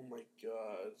 Oh my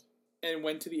god. And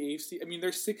went to the AFC. I mean, they're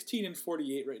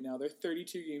 16-48 right now. They're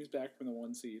 32 games back from the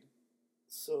 1 seed.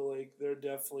 So, like, they're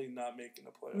definitely not making the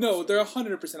playoffs. No, they're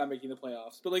 100% not making the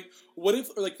playoffs. But, like, what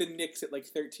if, or like, the Knicks at, like,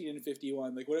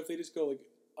 13-51, like, what if they just go, like,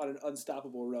 on an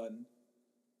unstoppable run?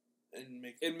 And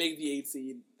make the 8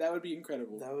 seed? That would be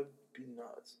incredible. That would be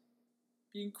nuts.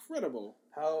 Be incredible.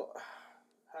 How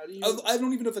do you... I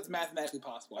don't even know if that's mathematically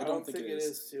possible. I don't think it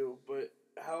is. Too, but...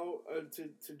 How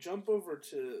to jump over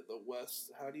to the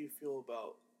West? How do you feel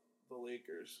about the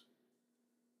Lakers?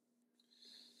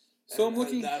 So I'm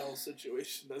looking that whole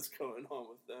situation that's going on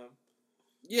with them.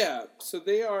 Yeah, so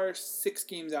they are 6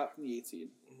 games out from the 8 seed.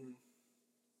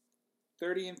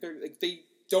 30-30. Like they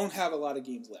don't have a lot of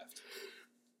games left.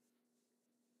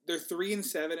 They're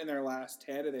 3-7 in their last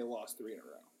 10, and they lost 3 in a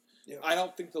row. Yeah. I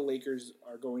don't think the Lakers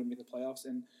are going to make the playoffs,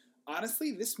 and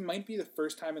honestly, this might be the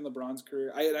first time in LeBron's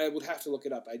career. I would have to look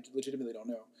it up. I legitimately don't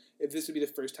know if this would be the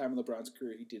first time in LeBron's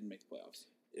career he didn't make the playoffs.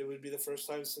 It would be the first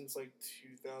time since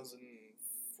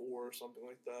 2004 or something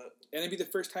like that. And it'd be the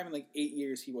first time in 8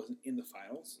 years he wasn't in the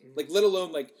finals. Mm-hmm. Let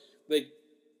alone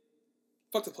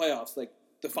fuck the playoffs,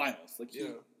 the finals.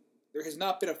 There has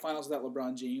not been a finals without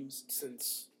LeBron James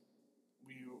since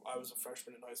I was a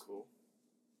freshman in high school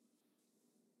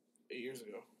 8 years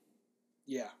ago.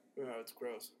 Yeah. Yeah, it's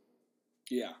gross.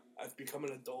 Yeah. I've become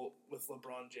an adult with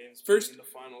LeBron James in the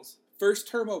finals. First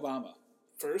term Obama.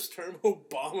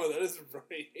 That is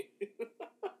right.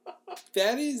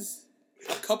 That is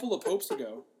a couple of popes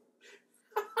ago.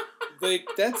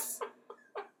 That's...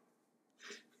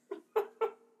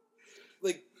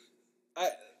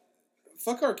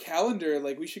 fuck our calendar.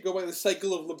 We should go by the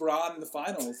cycle of LeBron in the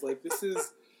finals. This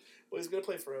is... Well, he's going to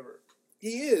play forever.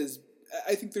 He is.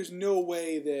 I think there's no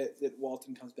way that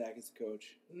Walton comes back as a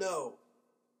coach. No.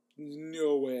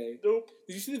 No way. Nope.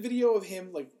 Did you see the video of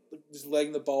him, just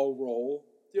letting the ball roll?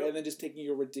 Yep. And then just taking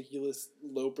a ridiculous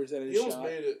low percentage shot? He almost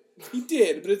made it. He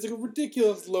did, but it's a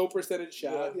ridiculous low percentage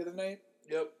shot the other night.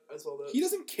 Yep, I saw that. He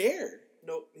doesn't care.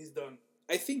 Nope, he's done.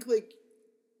 I think,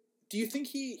 do you think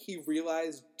he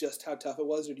realized just how tough it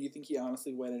was, or do you think he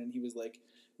honestly went in and he was like,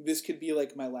 this could be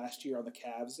my last year on the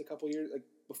Cavs a couple years,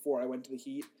 before I went to the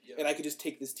Heat, and I could just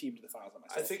take this team to the finals on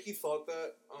myself? I think he thought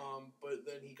that, but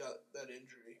then he got that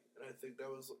injury, and I think that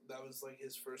was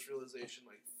his first realization.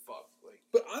 Fuck.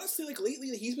 But honestly,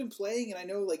 lately he's been playing, and I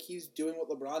know he's doing what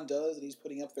LeBron does, and he's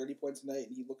putting up 30 points a night,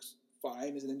 and he looks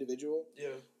fine as an individual.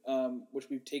 Yeah. Which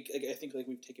I think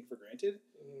we've taken for granted.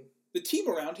 Mm-hmm. The team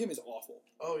around him is awful.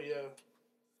 Oh yeah.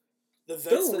 The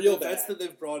vets that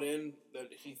they've brought in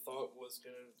that he thought was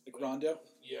gonna Rondo.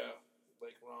 Yeah.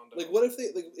 Rondo. What if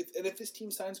they if this team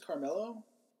signs Carmelo?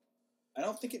 I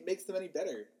don't think it makes them any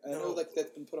better. I know that's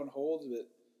been put on hold, but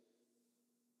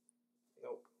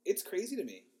nope. It's crazy to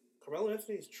me. Carmelo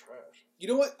Anthony's trash. You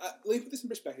know what? Let me put this in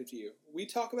perspective to you. We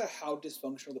talk about how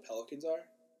dysfunctional the Pelicans are.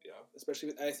 Yeah.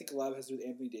 Especially I think a lot of it has to do with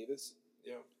Anthony Davis.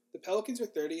 Yeah. The Pelicans are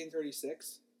 30 and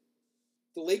 36.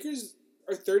 The Lakers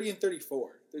are 30 and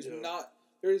 34.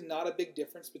 There is not a big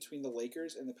difference between the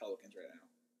Lakers and the Pelicans right now.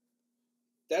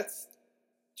 That's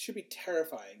should be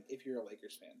terrifying if you're a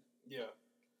Lakers fan. Yeah.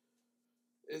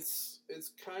 It's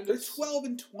kind of... They're 12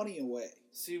 and 20 away.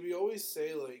 See, we always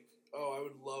say, I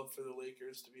would love for the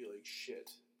Lakers to be,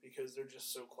 shit, because they're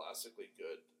just so classically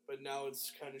good. But now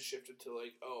it's kind of shifted to,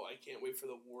 I can't wait for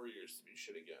the Warriors to be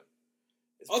shit again.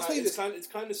 I'll tell you this. It's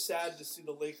kind of sad to see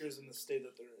the Lakers in the state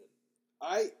that they're in.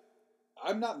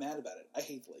 I'm not mad about it. I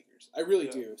hate the Lakers. I really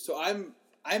do. So I'm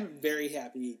very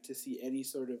happy to see any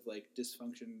sort of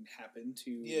dysfunction happen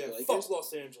to the Lakers. Fuck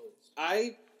Los Angeles.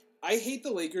 I hate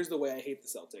the Lakers the way I hate the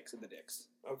Celtics and the Knicks.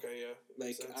 Okay, yeah.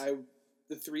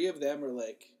 The three of them are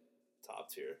top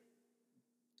tier.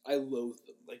 I loathe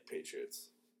them. Like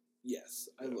Patriots. Yes,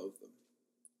 I loathe them.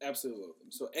 Absolutely loathe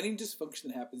them. So any dysfunction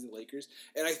that happens in the Lakers,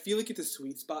 and I feel it's a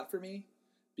sweet spot for me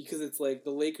because it's the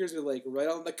Lakers are right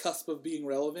on the cusp of being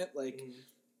relevant.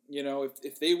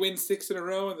 If they win 6 in a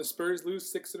row and the Spurs lose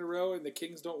 6 in a row and the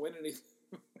Kings don't win anything,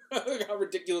 how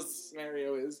ridiculous the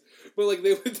scenario is. But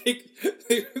they would take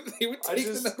the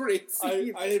number 8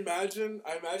 seed. I imagine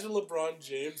LeBron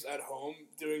James at home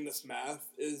doing this math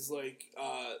is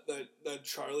that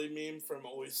Charlie meme from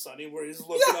Always Sunny where he's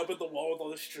looking up at the wall with all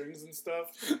the strings and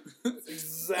stuff. It's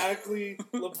exactly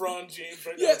LeBron James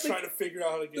right now trying to figure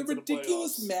out how to get to the playoffs. The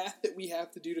ridiculous math that we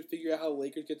have to do to figure out how the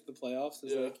Lakers get to the playoffs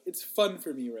is it's fun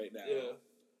for me right now. Yeah.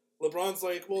 LeBron's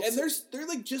and they're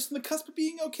just on the cusp of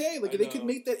being okay. They could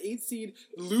make that 8 seed,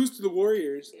 lose to the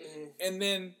Warriors, and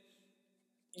then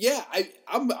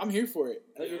I'm here for it.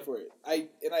 I'm here for it. I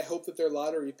hope that their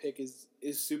lottery pick is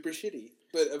super shitty,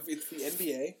 but it's the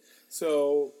NBA,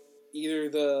 so either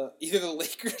the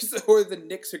Lakers or the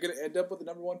Knicks are going to end up with the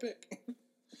number 1 pick,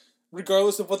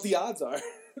 regardless of what the odds are.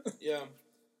 Yeah.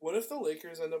 What if the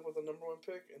Lakers end up with the number 1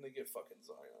 pick and they get fucking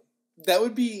Zion? That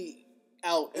would be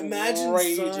outrageous. Imagine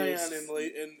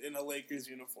Zion in a Lakers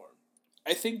uniform.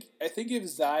 I think if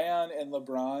Zion and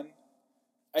LeBron,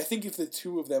 I think if the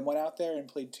two of them went out there and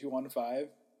played 2-on-5,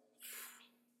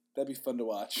 that'd be fun to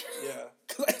watch. Yeah,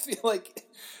 because I feel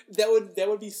that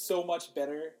would be so much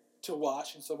better to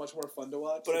watch and so much more fun to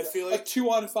watch. But I feel a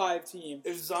 2-on-5 team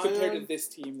if Zion, compared to this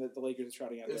team that the Lakers are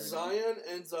trotting out there. If Zion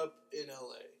ends up in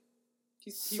LA,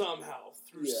 somehow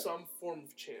through some form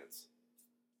of chance.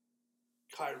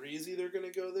 Kyrie's either going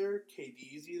to go there.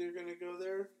 KD's either going to go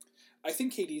there. I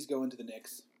think KD's going to the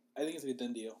Knicks. I think it's a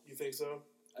done deal. You think so?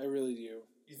 I really do.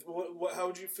 How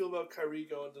would you feel about Kyrie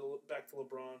going back to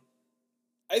LeBron?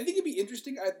 I think it'd be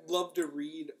interesting. I'd love to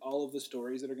read all of the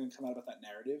stories that are going to come out about that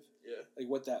narrative. Yeah. Like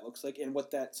what that looks like and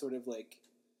what that sort of like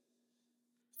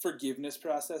forgiveness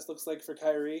process looks like for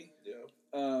Kyrie.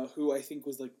 Yeah. Who I think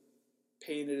was like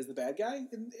painted as the bad guy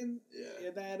in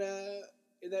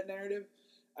that narrative.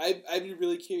 I'd be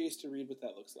really curious to read what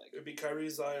that looks like. It'd be Kyrie,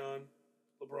 Zion,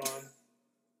 LeBron,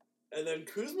 and then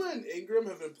Kuzma and Ingram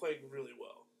have been playing really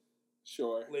well.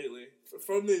 Sure. Lately,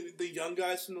 from the young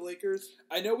guys from the Lakers.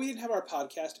 I know we didn't have our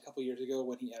podcast a couple years ago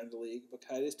when he entered the league, but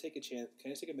can I just take a chance? Can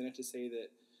I just take a minute to say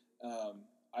that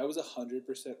I was 100%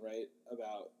 right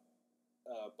about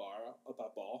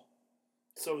Ball.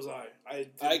 So was I.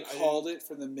 I called it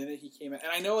from the minute he came out,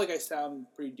 and I know like I sound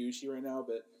pretty douchey right now,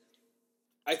 but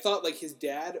I thought like his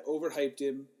dad overhyped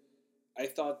him. I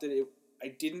thought that I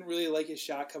didn't really like his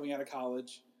shot coming out of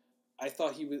college. I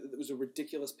thought it was a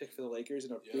ridiculous pick for the Lakers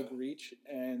and a big reach,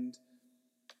 and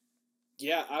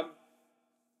yeah,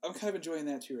 I'm kind of enjoying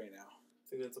that too right now.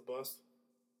 Think that's a bust?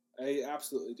 I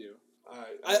absolutely do.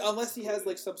 Unless he has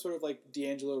like some sort of like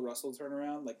D'Angelo Russell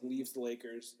turnaround, like leaves the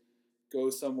Lakers,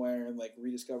 goes somewhere and like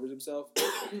rediscovers himself,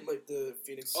 like the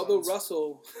Phoenix Suns. Although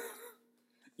Russell,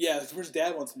 yeah, that's where his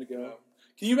dad wants him to go. Yeah.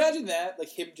 Can you imagine that? Like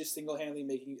him just single-handedly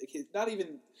making not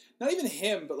even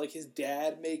him, but like his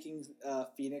dad making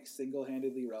Phoenix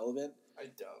single-handedly relevant. I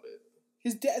doubt it.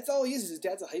 His dad. That's all he is. His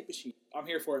dad's a hype machine. I'm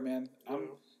here for it, man.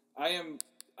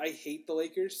 I hate the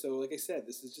Lakers, so like I said,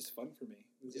 this is just fun for me.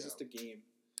 This is just a game.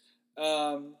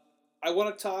 I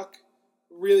want to talk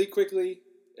really quickly,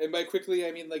 and by quickly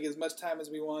I mean like as much time as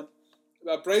we want,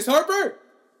 about Bryce Harper.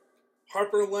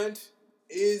 Harper Lent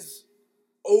is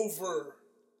over,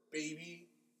 baby.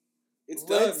 Let's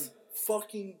done.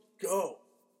 Fucking go.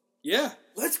 Yeah.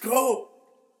 Let's go.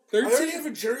 13? I already have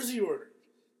a jersey ordered.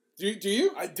 Do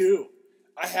you? I do.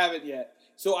 I haven't yet.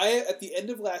 So at the end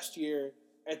of last year,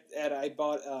 I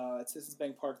bought at Citizens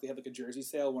Bank Park, they had like a jersey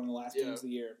sale, one of the last games of the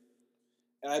year.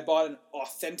 And I bought an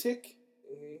authentic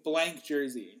blank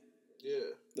jersey.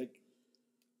 Yeah. Like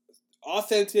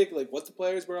authentic, like what the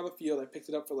players were on the field. I picked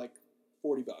it up for like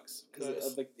 $40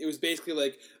 because like it was basically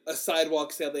like a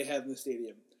sidewalk sale they had in the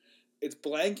stadium. It's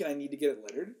blank and I need to get it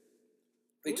lettered.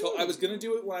 I was gonna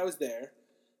do it when I was there,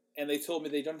 and they told me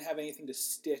they don't have anything to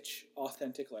stitch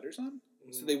authentic letters on,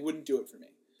 so they wouldn't do it for me.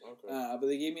 Okay. But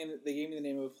they gave me the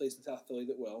name of a place in South Philly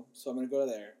that will, so I'm gonna go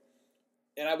there.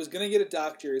 And I was gonna get a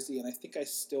Doc jersey, and I think I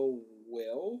still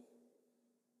will.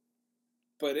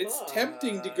 But it's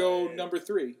tempting to go number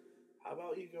 3. How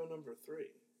about you go number 3?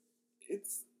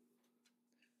 It's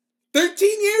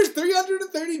 13 years,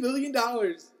 $330 million.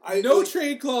 No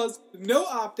trade clause, no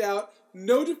opt-out,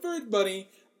 no deferred money.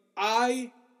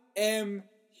 I am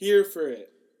here for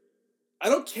it. I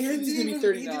don't care if he's going to be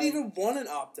 39. He didn't even want an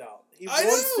opt-out. He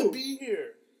wants to be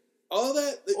here. All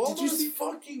that. All those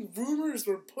fucking rumors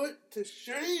were put to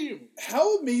shame.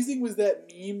 How amazing was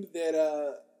that meme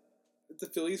that the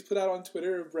Phillies put out on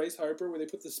Twitter of Bryce Harper where they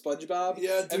put the SpongeBob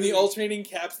and the alternating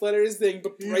caps letters saying,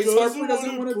 but Bryce Harper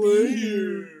doesn't want to be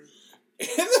here.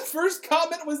 And the first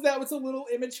comment was that was a little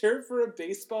immature for a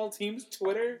baseball team's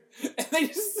Twitter, and they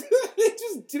just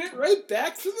did it right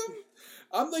back to them.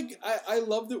 I'm like, I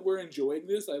love that we're enjoying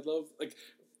this. I love like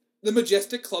the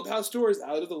Majestic Clubhouse store is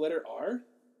out of the letter R.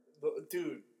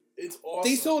 Dude, it's awesome.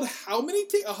 They sold how many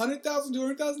 100,000,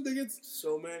 200,000 tickets?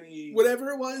 So many. Whatever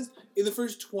it was in the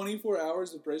first 24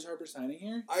 hours of Bryce Harper signing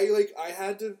here. I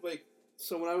had to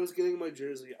so when I was getting my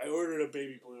jersey, I ordered a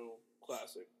baby blue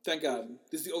classic. Thank God.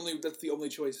 That's the only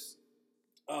choice.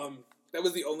 That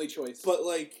was the only choice. But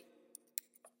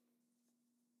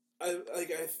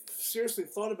I seriously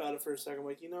thought about it for a second. I'm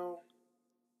like,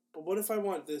 but what if I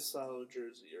want this style of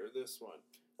jersey or this one?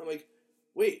 I'm like,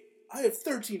 wait, I have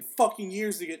 13 fucking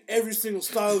years to get every single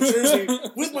style of jersey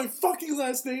with my fucking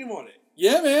last name on it.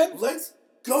 Yeah, man. Let's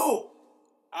go.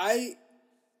 I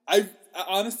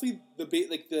honestly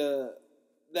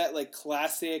that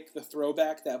classic, the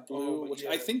throwback, that blue, which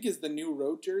I think is the new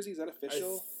road jersey. Is that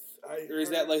official? Or is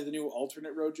that like the new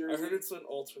alternate road jersey? I heard it's an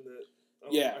alternate.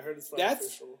 Yeah. I heard it's not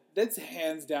official. That's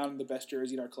hands down the best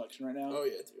jersey in our collection right now. Oh,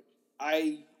 yeah, dude.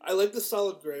 I like the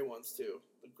solid gray ones, too.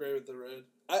 The gray with the red.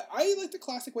 I like the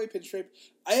classic white pinstripe.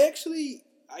 I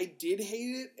did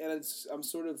hate it, and I'm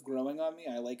sort of growing on me.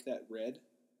 I like that red.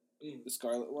 The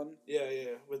scarlet one. Yeah,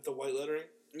 with the white lettering.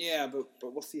 Yeah, but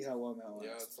we'll see how long that lasts.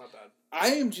 Yeah, it's not bad.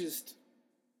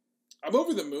 I'm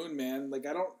over the moon, man. Like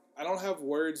I don't have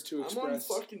words to express. I'm on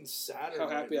fucking Saturn how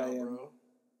happy right now, I am. bro.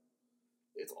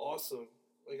 It's awesome.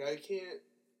 I can't.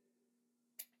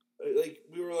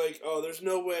 We were like, oh, there's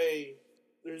no way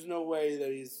that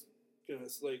he's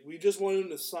we just wanted him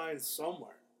to sign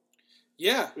somewhere.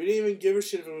 Yeah. We didn't even give a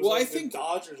shit if it was the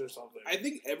Dodgers or something. I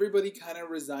think everybody kind of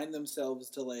resigned themselves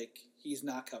to, he's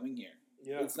not coming here.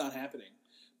 Yeah. It's not happening.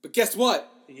 But guess what?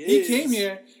 He came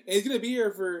here, and he's going to be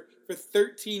here for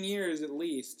 13 years at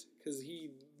least, because he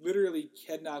literally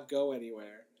cannot go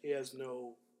anywhere. He has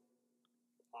no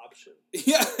option.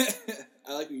 Yeah.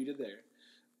 I like what you did there.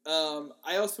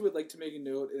 I also would like to make a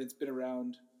note, and it's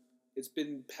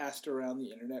been passed around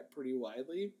the internet pretty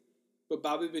widely, but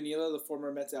Bobby Bonilla, the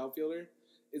former Mets outfielder,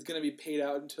 is going to be paid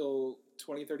out until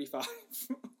 2035. It's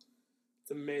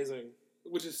amazing.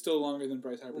 Which is still longer than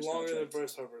Bryce Harper's contract. Longer than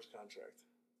Bryce Harper's contract.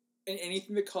 And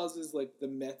anything that causes, the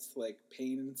Mets,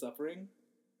 pain and suffering.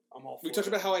 I'm all for We talked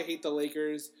about how I hate the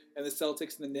Lakers and the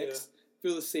Celtics and the Knicks. Yeah.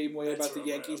 Feel the same way about the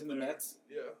Yankees and the Mets.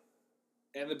 Yeah.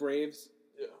 And the Braves.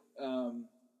 Yeah.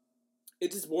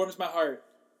 It just warms my heart.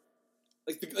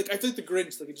 I feel like the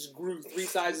Grinch, it just grew 3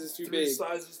 sizes too big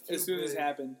as soon as it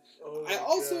happened. Oh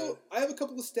I have a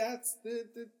couple of stats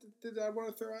that I want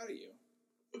to throw out at you.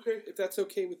 Okay. If that's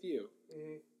okay with you.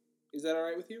 Mm-hmm. Is that all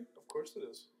right with you? Of course it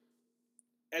is.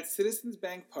 At Citizens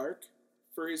Bank Park,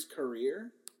 for his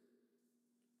career,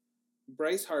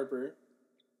 Bryce Harper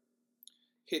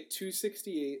hit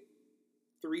 .268,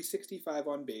 .365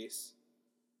 on base,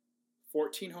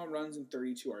 14 home runs, and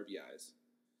 32 RBIs.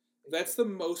 That's the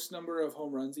most number of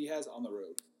home runs he has on the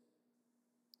road.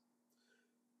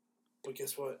 But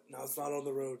guess what? Now it's not on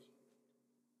the road.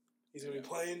 He's going to be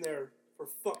playing there for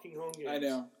fucking home games.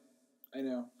 I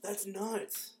know. That's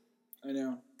nuts. I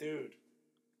know. Dude.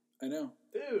 I know.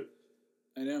 Dude.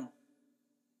 I know.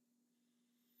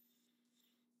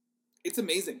 It's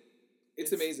amazing.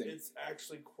 It's amazing. It's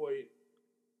actually quite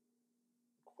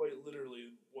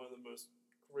literally one of the most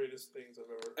greatest things I've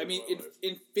ever heard. I mean,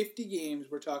 in 50 games,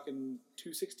 we're talking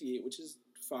 268, which is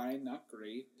fine, not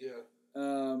great. Yeah.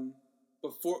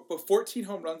 But 14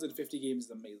 home runs in 50 games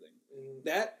is amazing. Mm-hmm.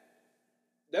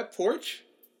 That porch,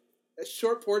 that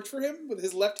short porch for him with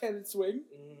his left-handed swing.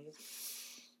 Mm-hmm.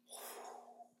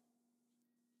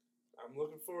 I'm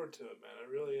looking forward to it, man.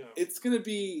 I really am. It's gonna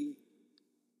be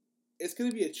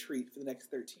a treat for the next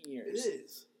 13 years. It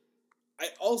is. I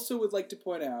also would like to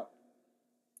point out,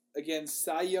 again,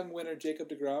 Cy Young winner Jacob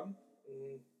deGrom.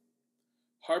 Mm-hmm.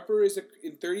 Harper is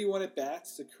in 31 at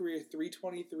bats, a career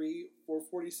 323,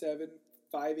 447,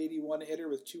 581 hitter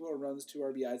with 2 home runs, 2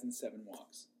 RBIs, and 7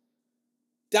 walks.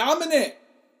 Dominant.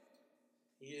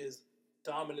 He is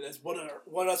dominant. That's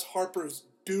what us Harpers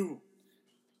do.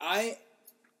 I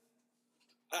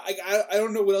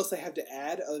don't know what else I have to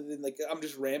add other than I'm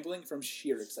just rambling from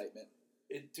sheer excitement.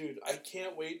 Dude, I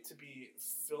can't wait to be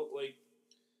filled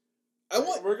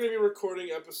we're going to be recording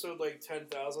episode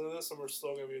 10,000 of this, and we're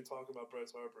still going to be talking about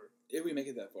Bryce Harper. If we make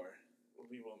it that far.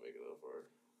 We won't make it that far.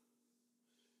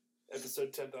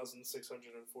 Episode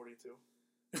 10,642.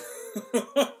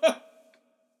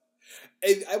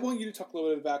 And I want you to talk a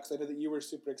little bit about, because I know that you were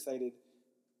super excited.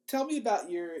 Tell me about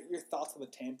your thoughts on the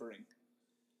tampering.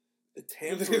 The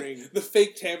tampering? The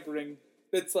fake tampering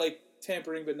that's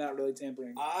tampering but not really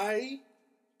tampering. I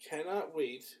cannot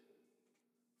wait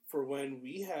for when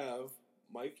we have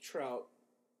Mike Trout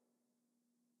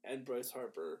and Bryce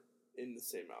Harper in the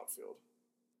same outfield.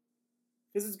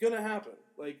 Because it's going to happen.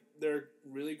 They're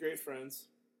really great friends.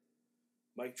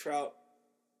 Mike Trout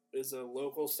is a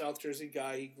local South Jersey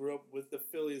guy. He grew up with the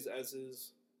Phillies as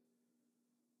his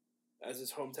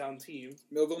hometown team.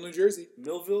 Millville, New Jersey.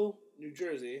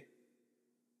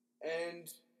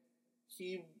 And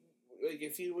he,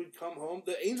 if he would come home,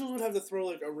 the Angels would have to throw,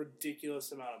 a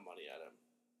ridiculous amount of money at him.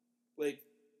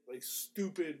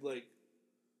 Stupid,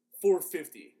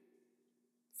 $450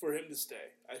 for him to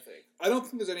stay, I think. I don't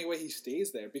think there's any way he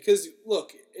stays there. Because,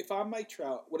 look, if I'm Mike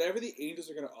Trout, whatever the Angels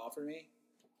are going to offer me,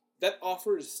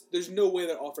 there's no way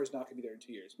that offer is not going to be there in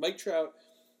 2 years. Mike Trout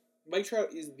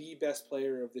is the best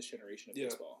player of this generation of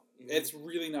baseball. Mm-hmm. It's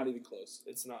really not even close.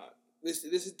 It's not. This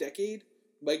is decade,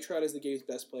 Mike Trout is the game's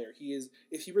best player. He is.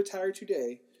 If he retired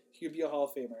today, he would be a Hall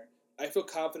of Famer. I feel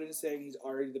confident in saying he's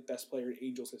already the best player in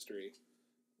Angels history.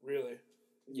 Really?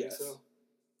 Yes. So?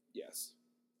 Yes.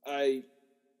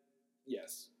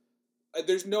 Yes.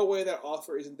 There's no way that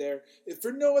offer isn't there. If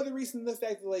for no other reason than the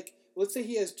fact that, let's say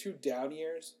he has 2 down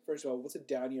years. First of all, what's a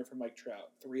down year for Mike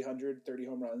Trout? 330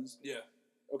 home runs? Yeah.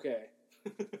 Okay.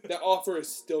 That offer is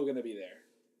still going to be there.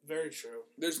 Very true.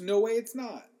 There's no way it's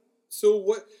not. So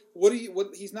what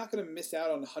he's not going to miss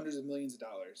out on hundreds of millions of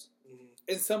dollars. Mm-hmm.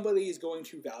 And somebody is going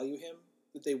to value him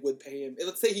that they would pay him. And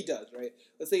let's say he does, right?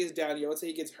 Let's say he's down year. Let's say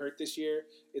he gets hurt this year.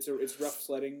 It's rough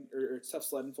sledding or it's tough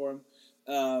sledding for him.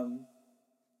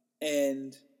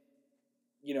 And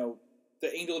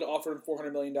The Angels had offered him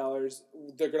 $400 million.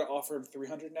 They're going to offer him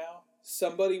 $300 now.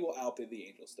 Somebody will outbid the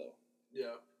Angels still.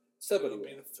 Yeah. Somebody will.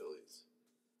 Be the Phillies.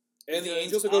 And the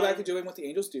Angels will go back to doing what the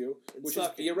Angels do, which is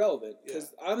be irrelevant.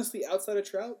 Because honestly, outside of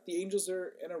Trout, the Angels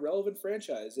are an irrelevant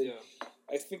franchise. And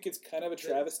I think it's kind of a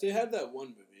travesty. They had that one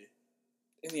movie.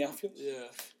 In the outfield? Yeah.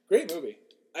 Great movie.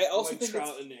 I also think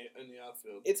Trout in the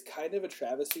outfield. It's kind of a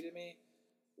travesty to me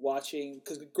watching,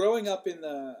 because growing up in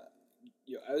the,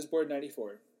 I was born in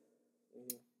 94.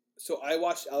 Mm-hmm. So I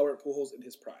watched Albert Pujols in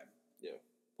his prime. Yeah.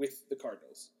 With the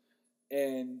Cardinals.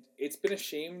 And it's been a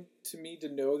shame to me to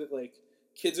know that, like,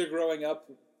 kids are growing up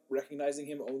recognizing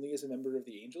him only as a member of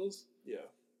the Angels. Yeah.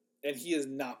 And he has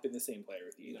not been the same player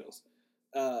with the Angels.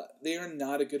 No. They are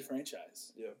not a good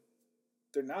franchise. Yeah.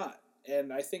 They're not.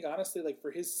 And I think, honestly, like,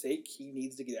 for his sake, he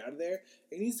needs to get out of there.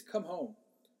 He needs to come home.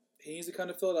 He needs to come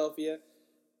to Philadelphia.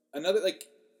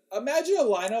 Imagine a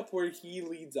lineup where he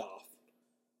leads off.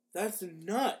 That's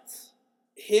nuts.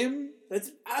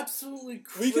 That's absolutely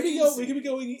crazy. We could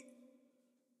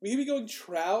be going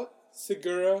Trout,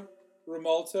 Segura,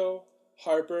 Romalto,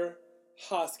 Harper,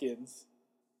 Hoskins.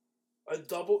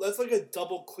 That's like a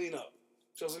double cleanup,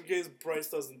 just in case Bryce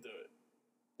doesn't do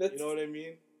it. You know what I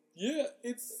mean? Yeah,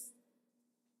 it's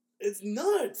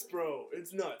nuts, bro.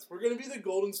 It's nuts. We're gonna be the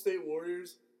Golden State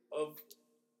Warriors of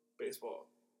baseball.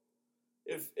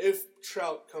 If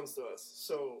Trout comes to us,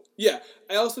 so yeah.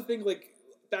 I also think, like,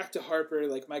 back to Harper,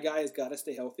 like, my guy has got to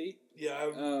stay healthy. Yeah,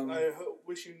 I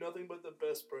wish you nothing but the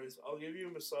best, Bryce. I'll give you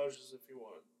massages if you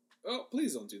want. Oh,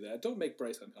 please don't do that. Don't make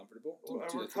Bryce uncomfortable.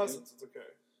 We're cousins. It's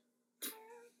okay.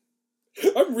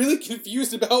 I'm really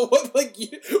confused about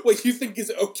what you think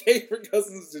is okay for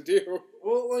cousins to do.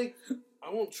 Well, like,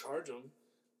 I won't charge them.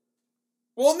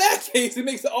 Well, in that case, it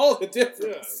makes all the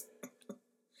difference. Yeah.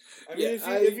 I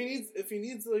mean, if he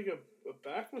needs like a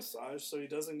back massage so he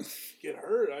doesn't get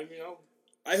hurt, I mean,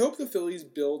 I hope the Phillies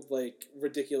build, like,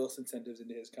 ridiculous incentives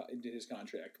into his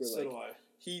contract. Where, so like,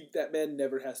 do I. That man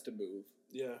never has to move.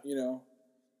 Yeah. You know?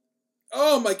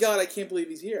 Oh my God, I can't believe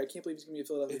he's here. I can't believe he's going to be a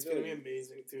Philadelphia It's going to be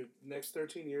amazing, dude. Next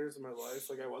 13 years of my life,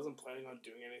 like, I wasn't planning on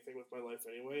doing anything with my life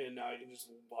anyway, and now I can just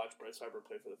watch Bryce Harper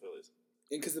play for the Phillies.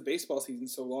 And because the baseball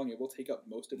season's so long, it will take up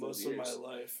most of those years. Most of my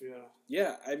life, yeah.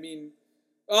 Yeah, I mean...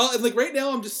 and, like, right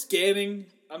now I'm just scanning.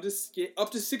 Up to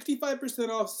 65%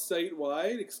 off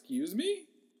site-wide. Excuse me?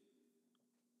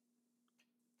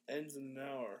 Ends in an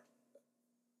hour.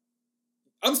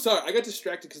 I'm sorry, I got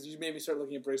distracted because you made me start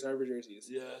looking at Bryce Harper jerseys.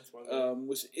 Yeah, that's fine.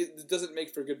 Which it doesn't make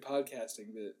for good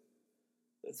podcasting, but...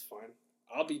 That's fine.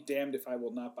 I'll be damned if I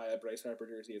will not buy a Bryce Harper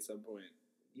jersey at some point.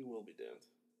 You will be damned.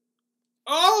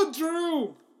 Oh,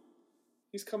 Drew!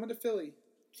 He's coming to Philly.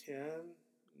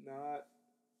 Cannot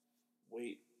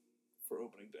wait for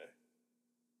opening day.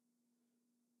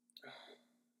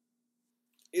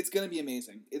 It's going to be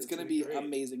amazing. It's going to be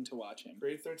amazing to watch him.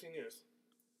 Great 13 years.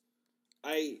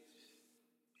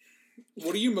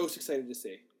 What are you most excited to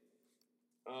see?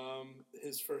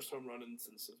 His first home run in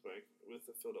Citizens Bank with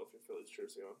the Philadelphia Phillies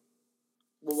jersey on.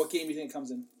 Well, what game do you think it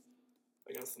comes in?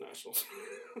 Against the Nationals.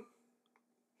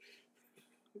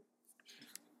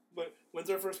 But when's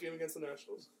our first game against the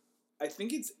Nationals? I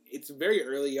think it's very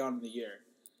early on in the year.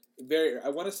 I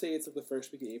want to say it's like the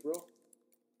first week of April.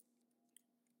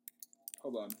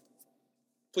 Hold on.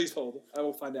 Please hold. I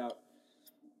will find out.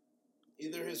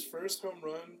 Either his first home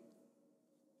run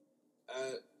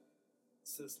at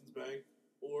Citizens Bank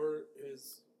or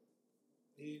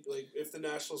if the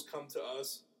Nationals come to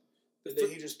us, then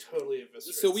he just totally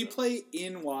eviscerates. So we play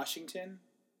in Washington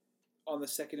on the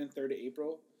 2nd and 3rd of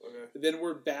April. Okay. Then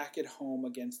we're back at home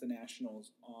against the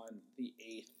Nationals on the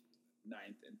 8th,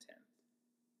 9th, and 10th.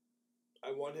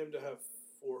 I want him to have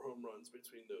 4 home runs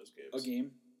between those games. A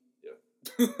game? Yeah.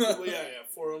 Well, yeah,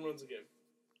 4 home runs a game.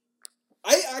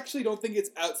 I actually don't think it's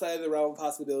outside of the realm of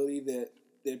possibility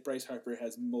that Bryce Harper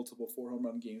has multiple 4 home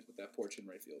run games with that porch in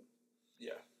right field.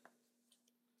 Yeah.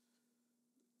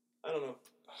 I don't know.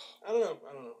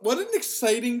 What an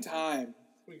exciting time.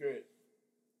 It'll be great.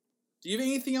 Do you have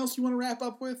anything else you want to wrap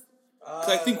up with? Because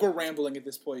I think we're rambling at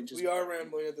this point. We are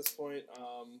rambling at this point.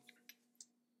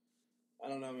 I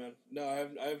don't know, man. No,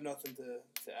 I have nothing to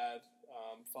add.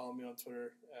 Follow me on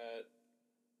Twitter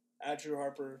at Drew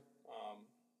Harper,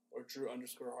 or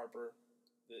Drew_Harper.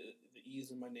 The E's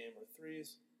in my name are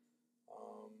 3s.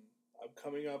 I'm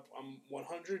coming up. I'm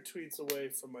 100 tweets away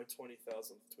from my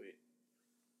 20,000th tweet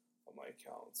on my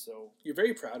account. So you're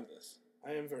very proud of this.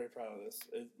 I am very proud of this.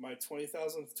 My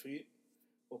 20,000th tweet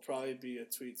will probably be a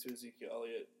tweet to Ezekiel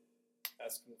Elliott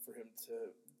asking for him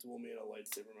to duel me in a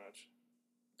lightsaber match.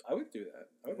 I would do that.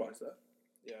 I would watch that.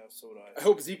 Yeah, so would I. I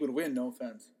hope Zeke would win, no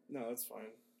offense. No, that's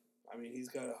fine. I mean, he's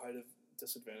got a height of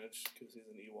disadvantage because he's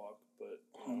an Ewok. But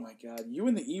oh my god, you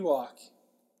and the Ewok!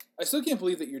 I still can't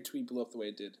believe that your tweet blew up the way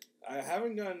it did. I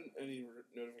haven't gotten any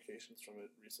notifications from it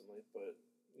recently, but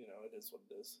it is what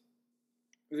it is.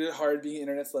 Is it hard being an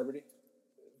internet celebrity?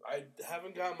 I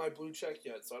haven't gotten my blue check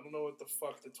yet, so I don't know what the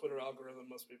fuck. The Twitter algorithm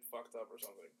must be fucked up or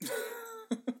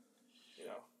something.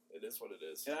 It is what it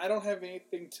is. And I don't have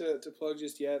anything to plug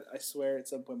just yet. I swear at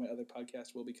some point my other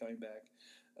podcast will be coming back.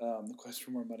 The Quest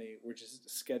for More Money, where just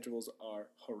schedules are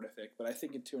horrific. But I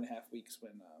think in 2.5 weeks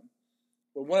when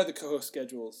one of the co-host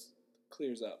schedules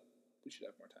clears up, we should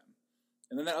have more time.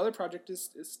 And then that other project is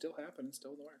still happening,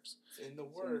 still in the works. It's in the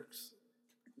works.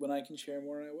 So when I can share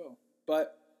more, I will.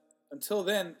 But until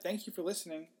then, thank you for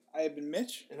listening. I have been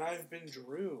Mitch. And I have been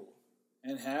Drew.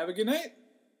 And have a good night.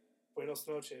 Buenos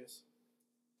noches.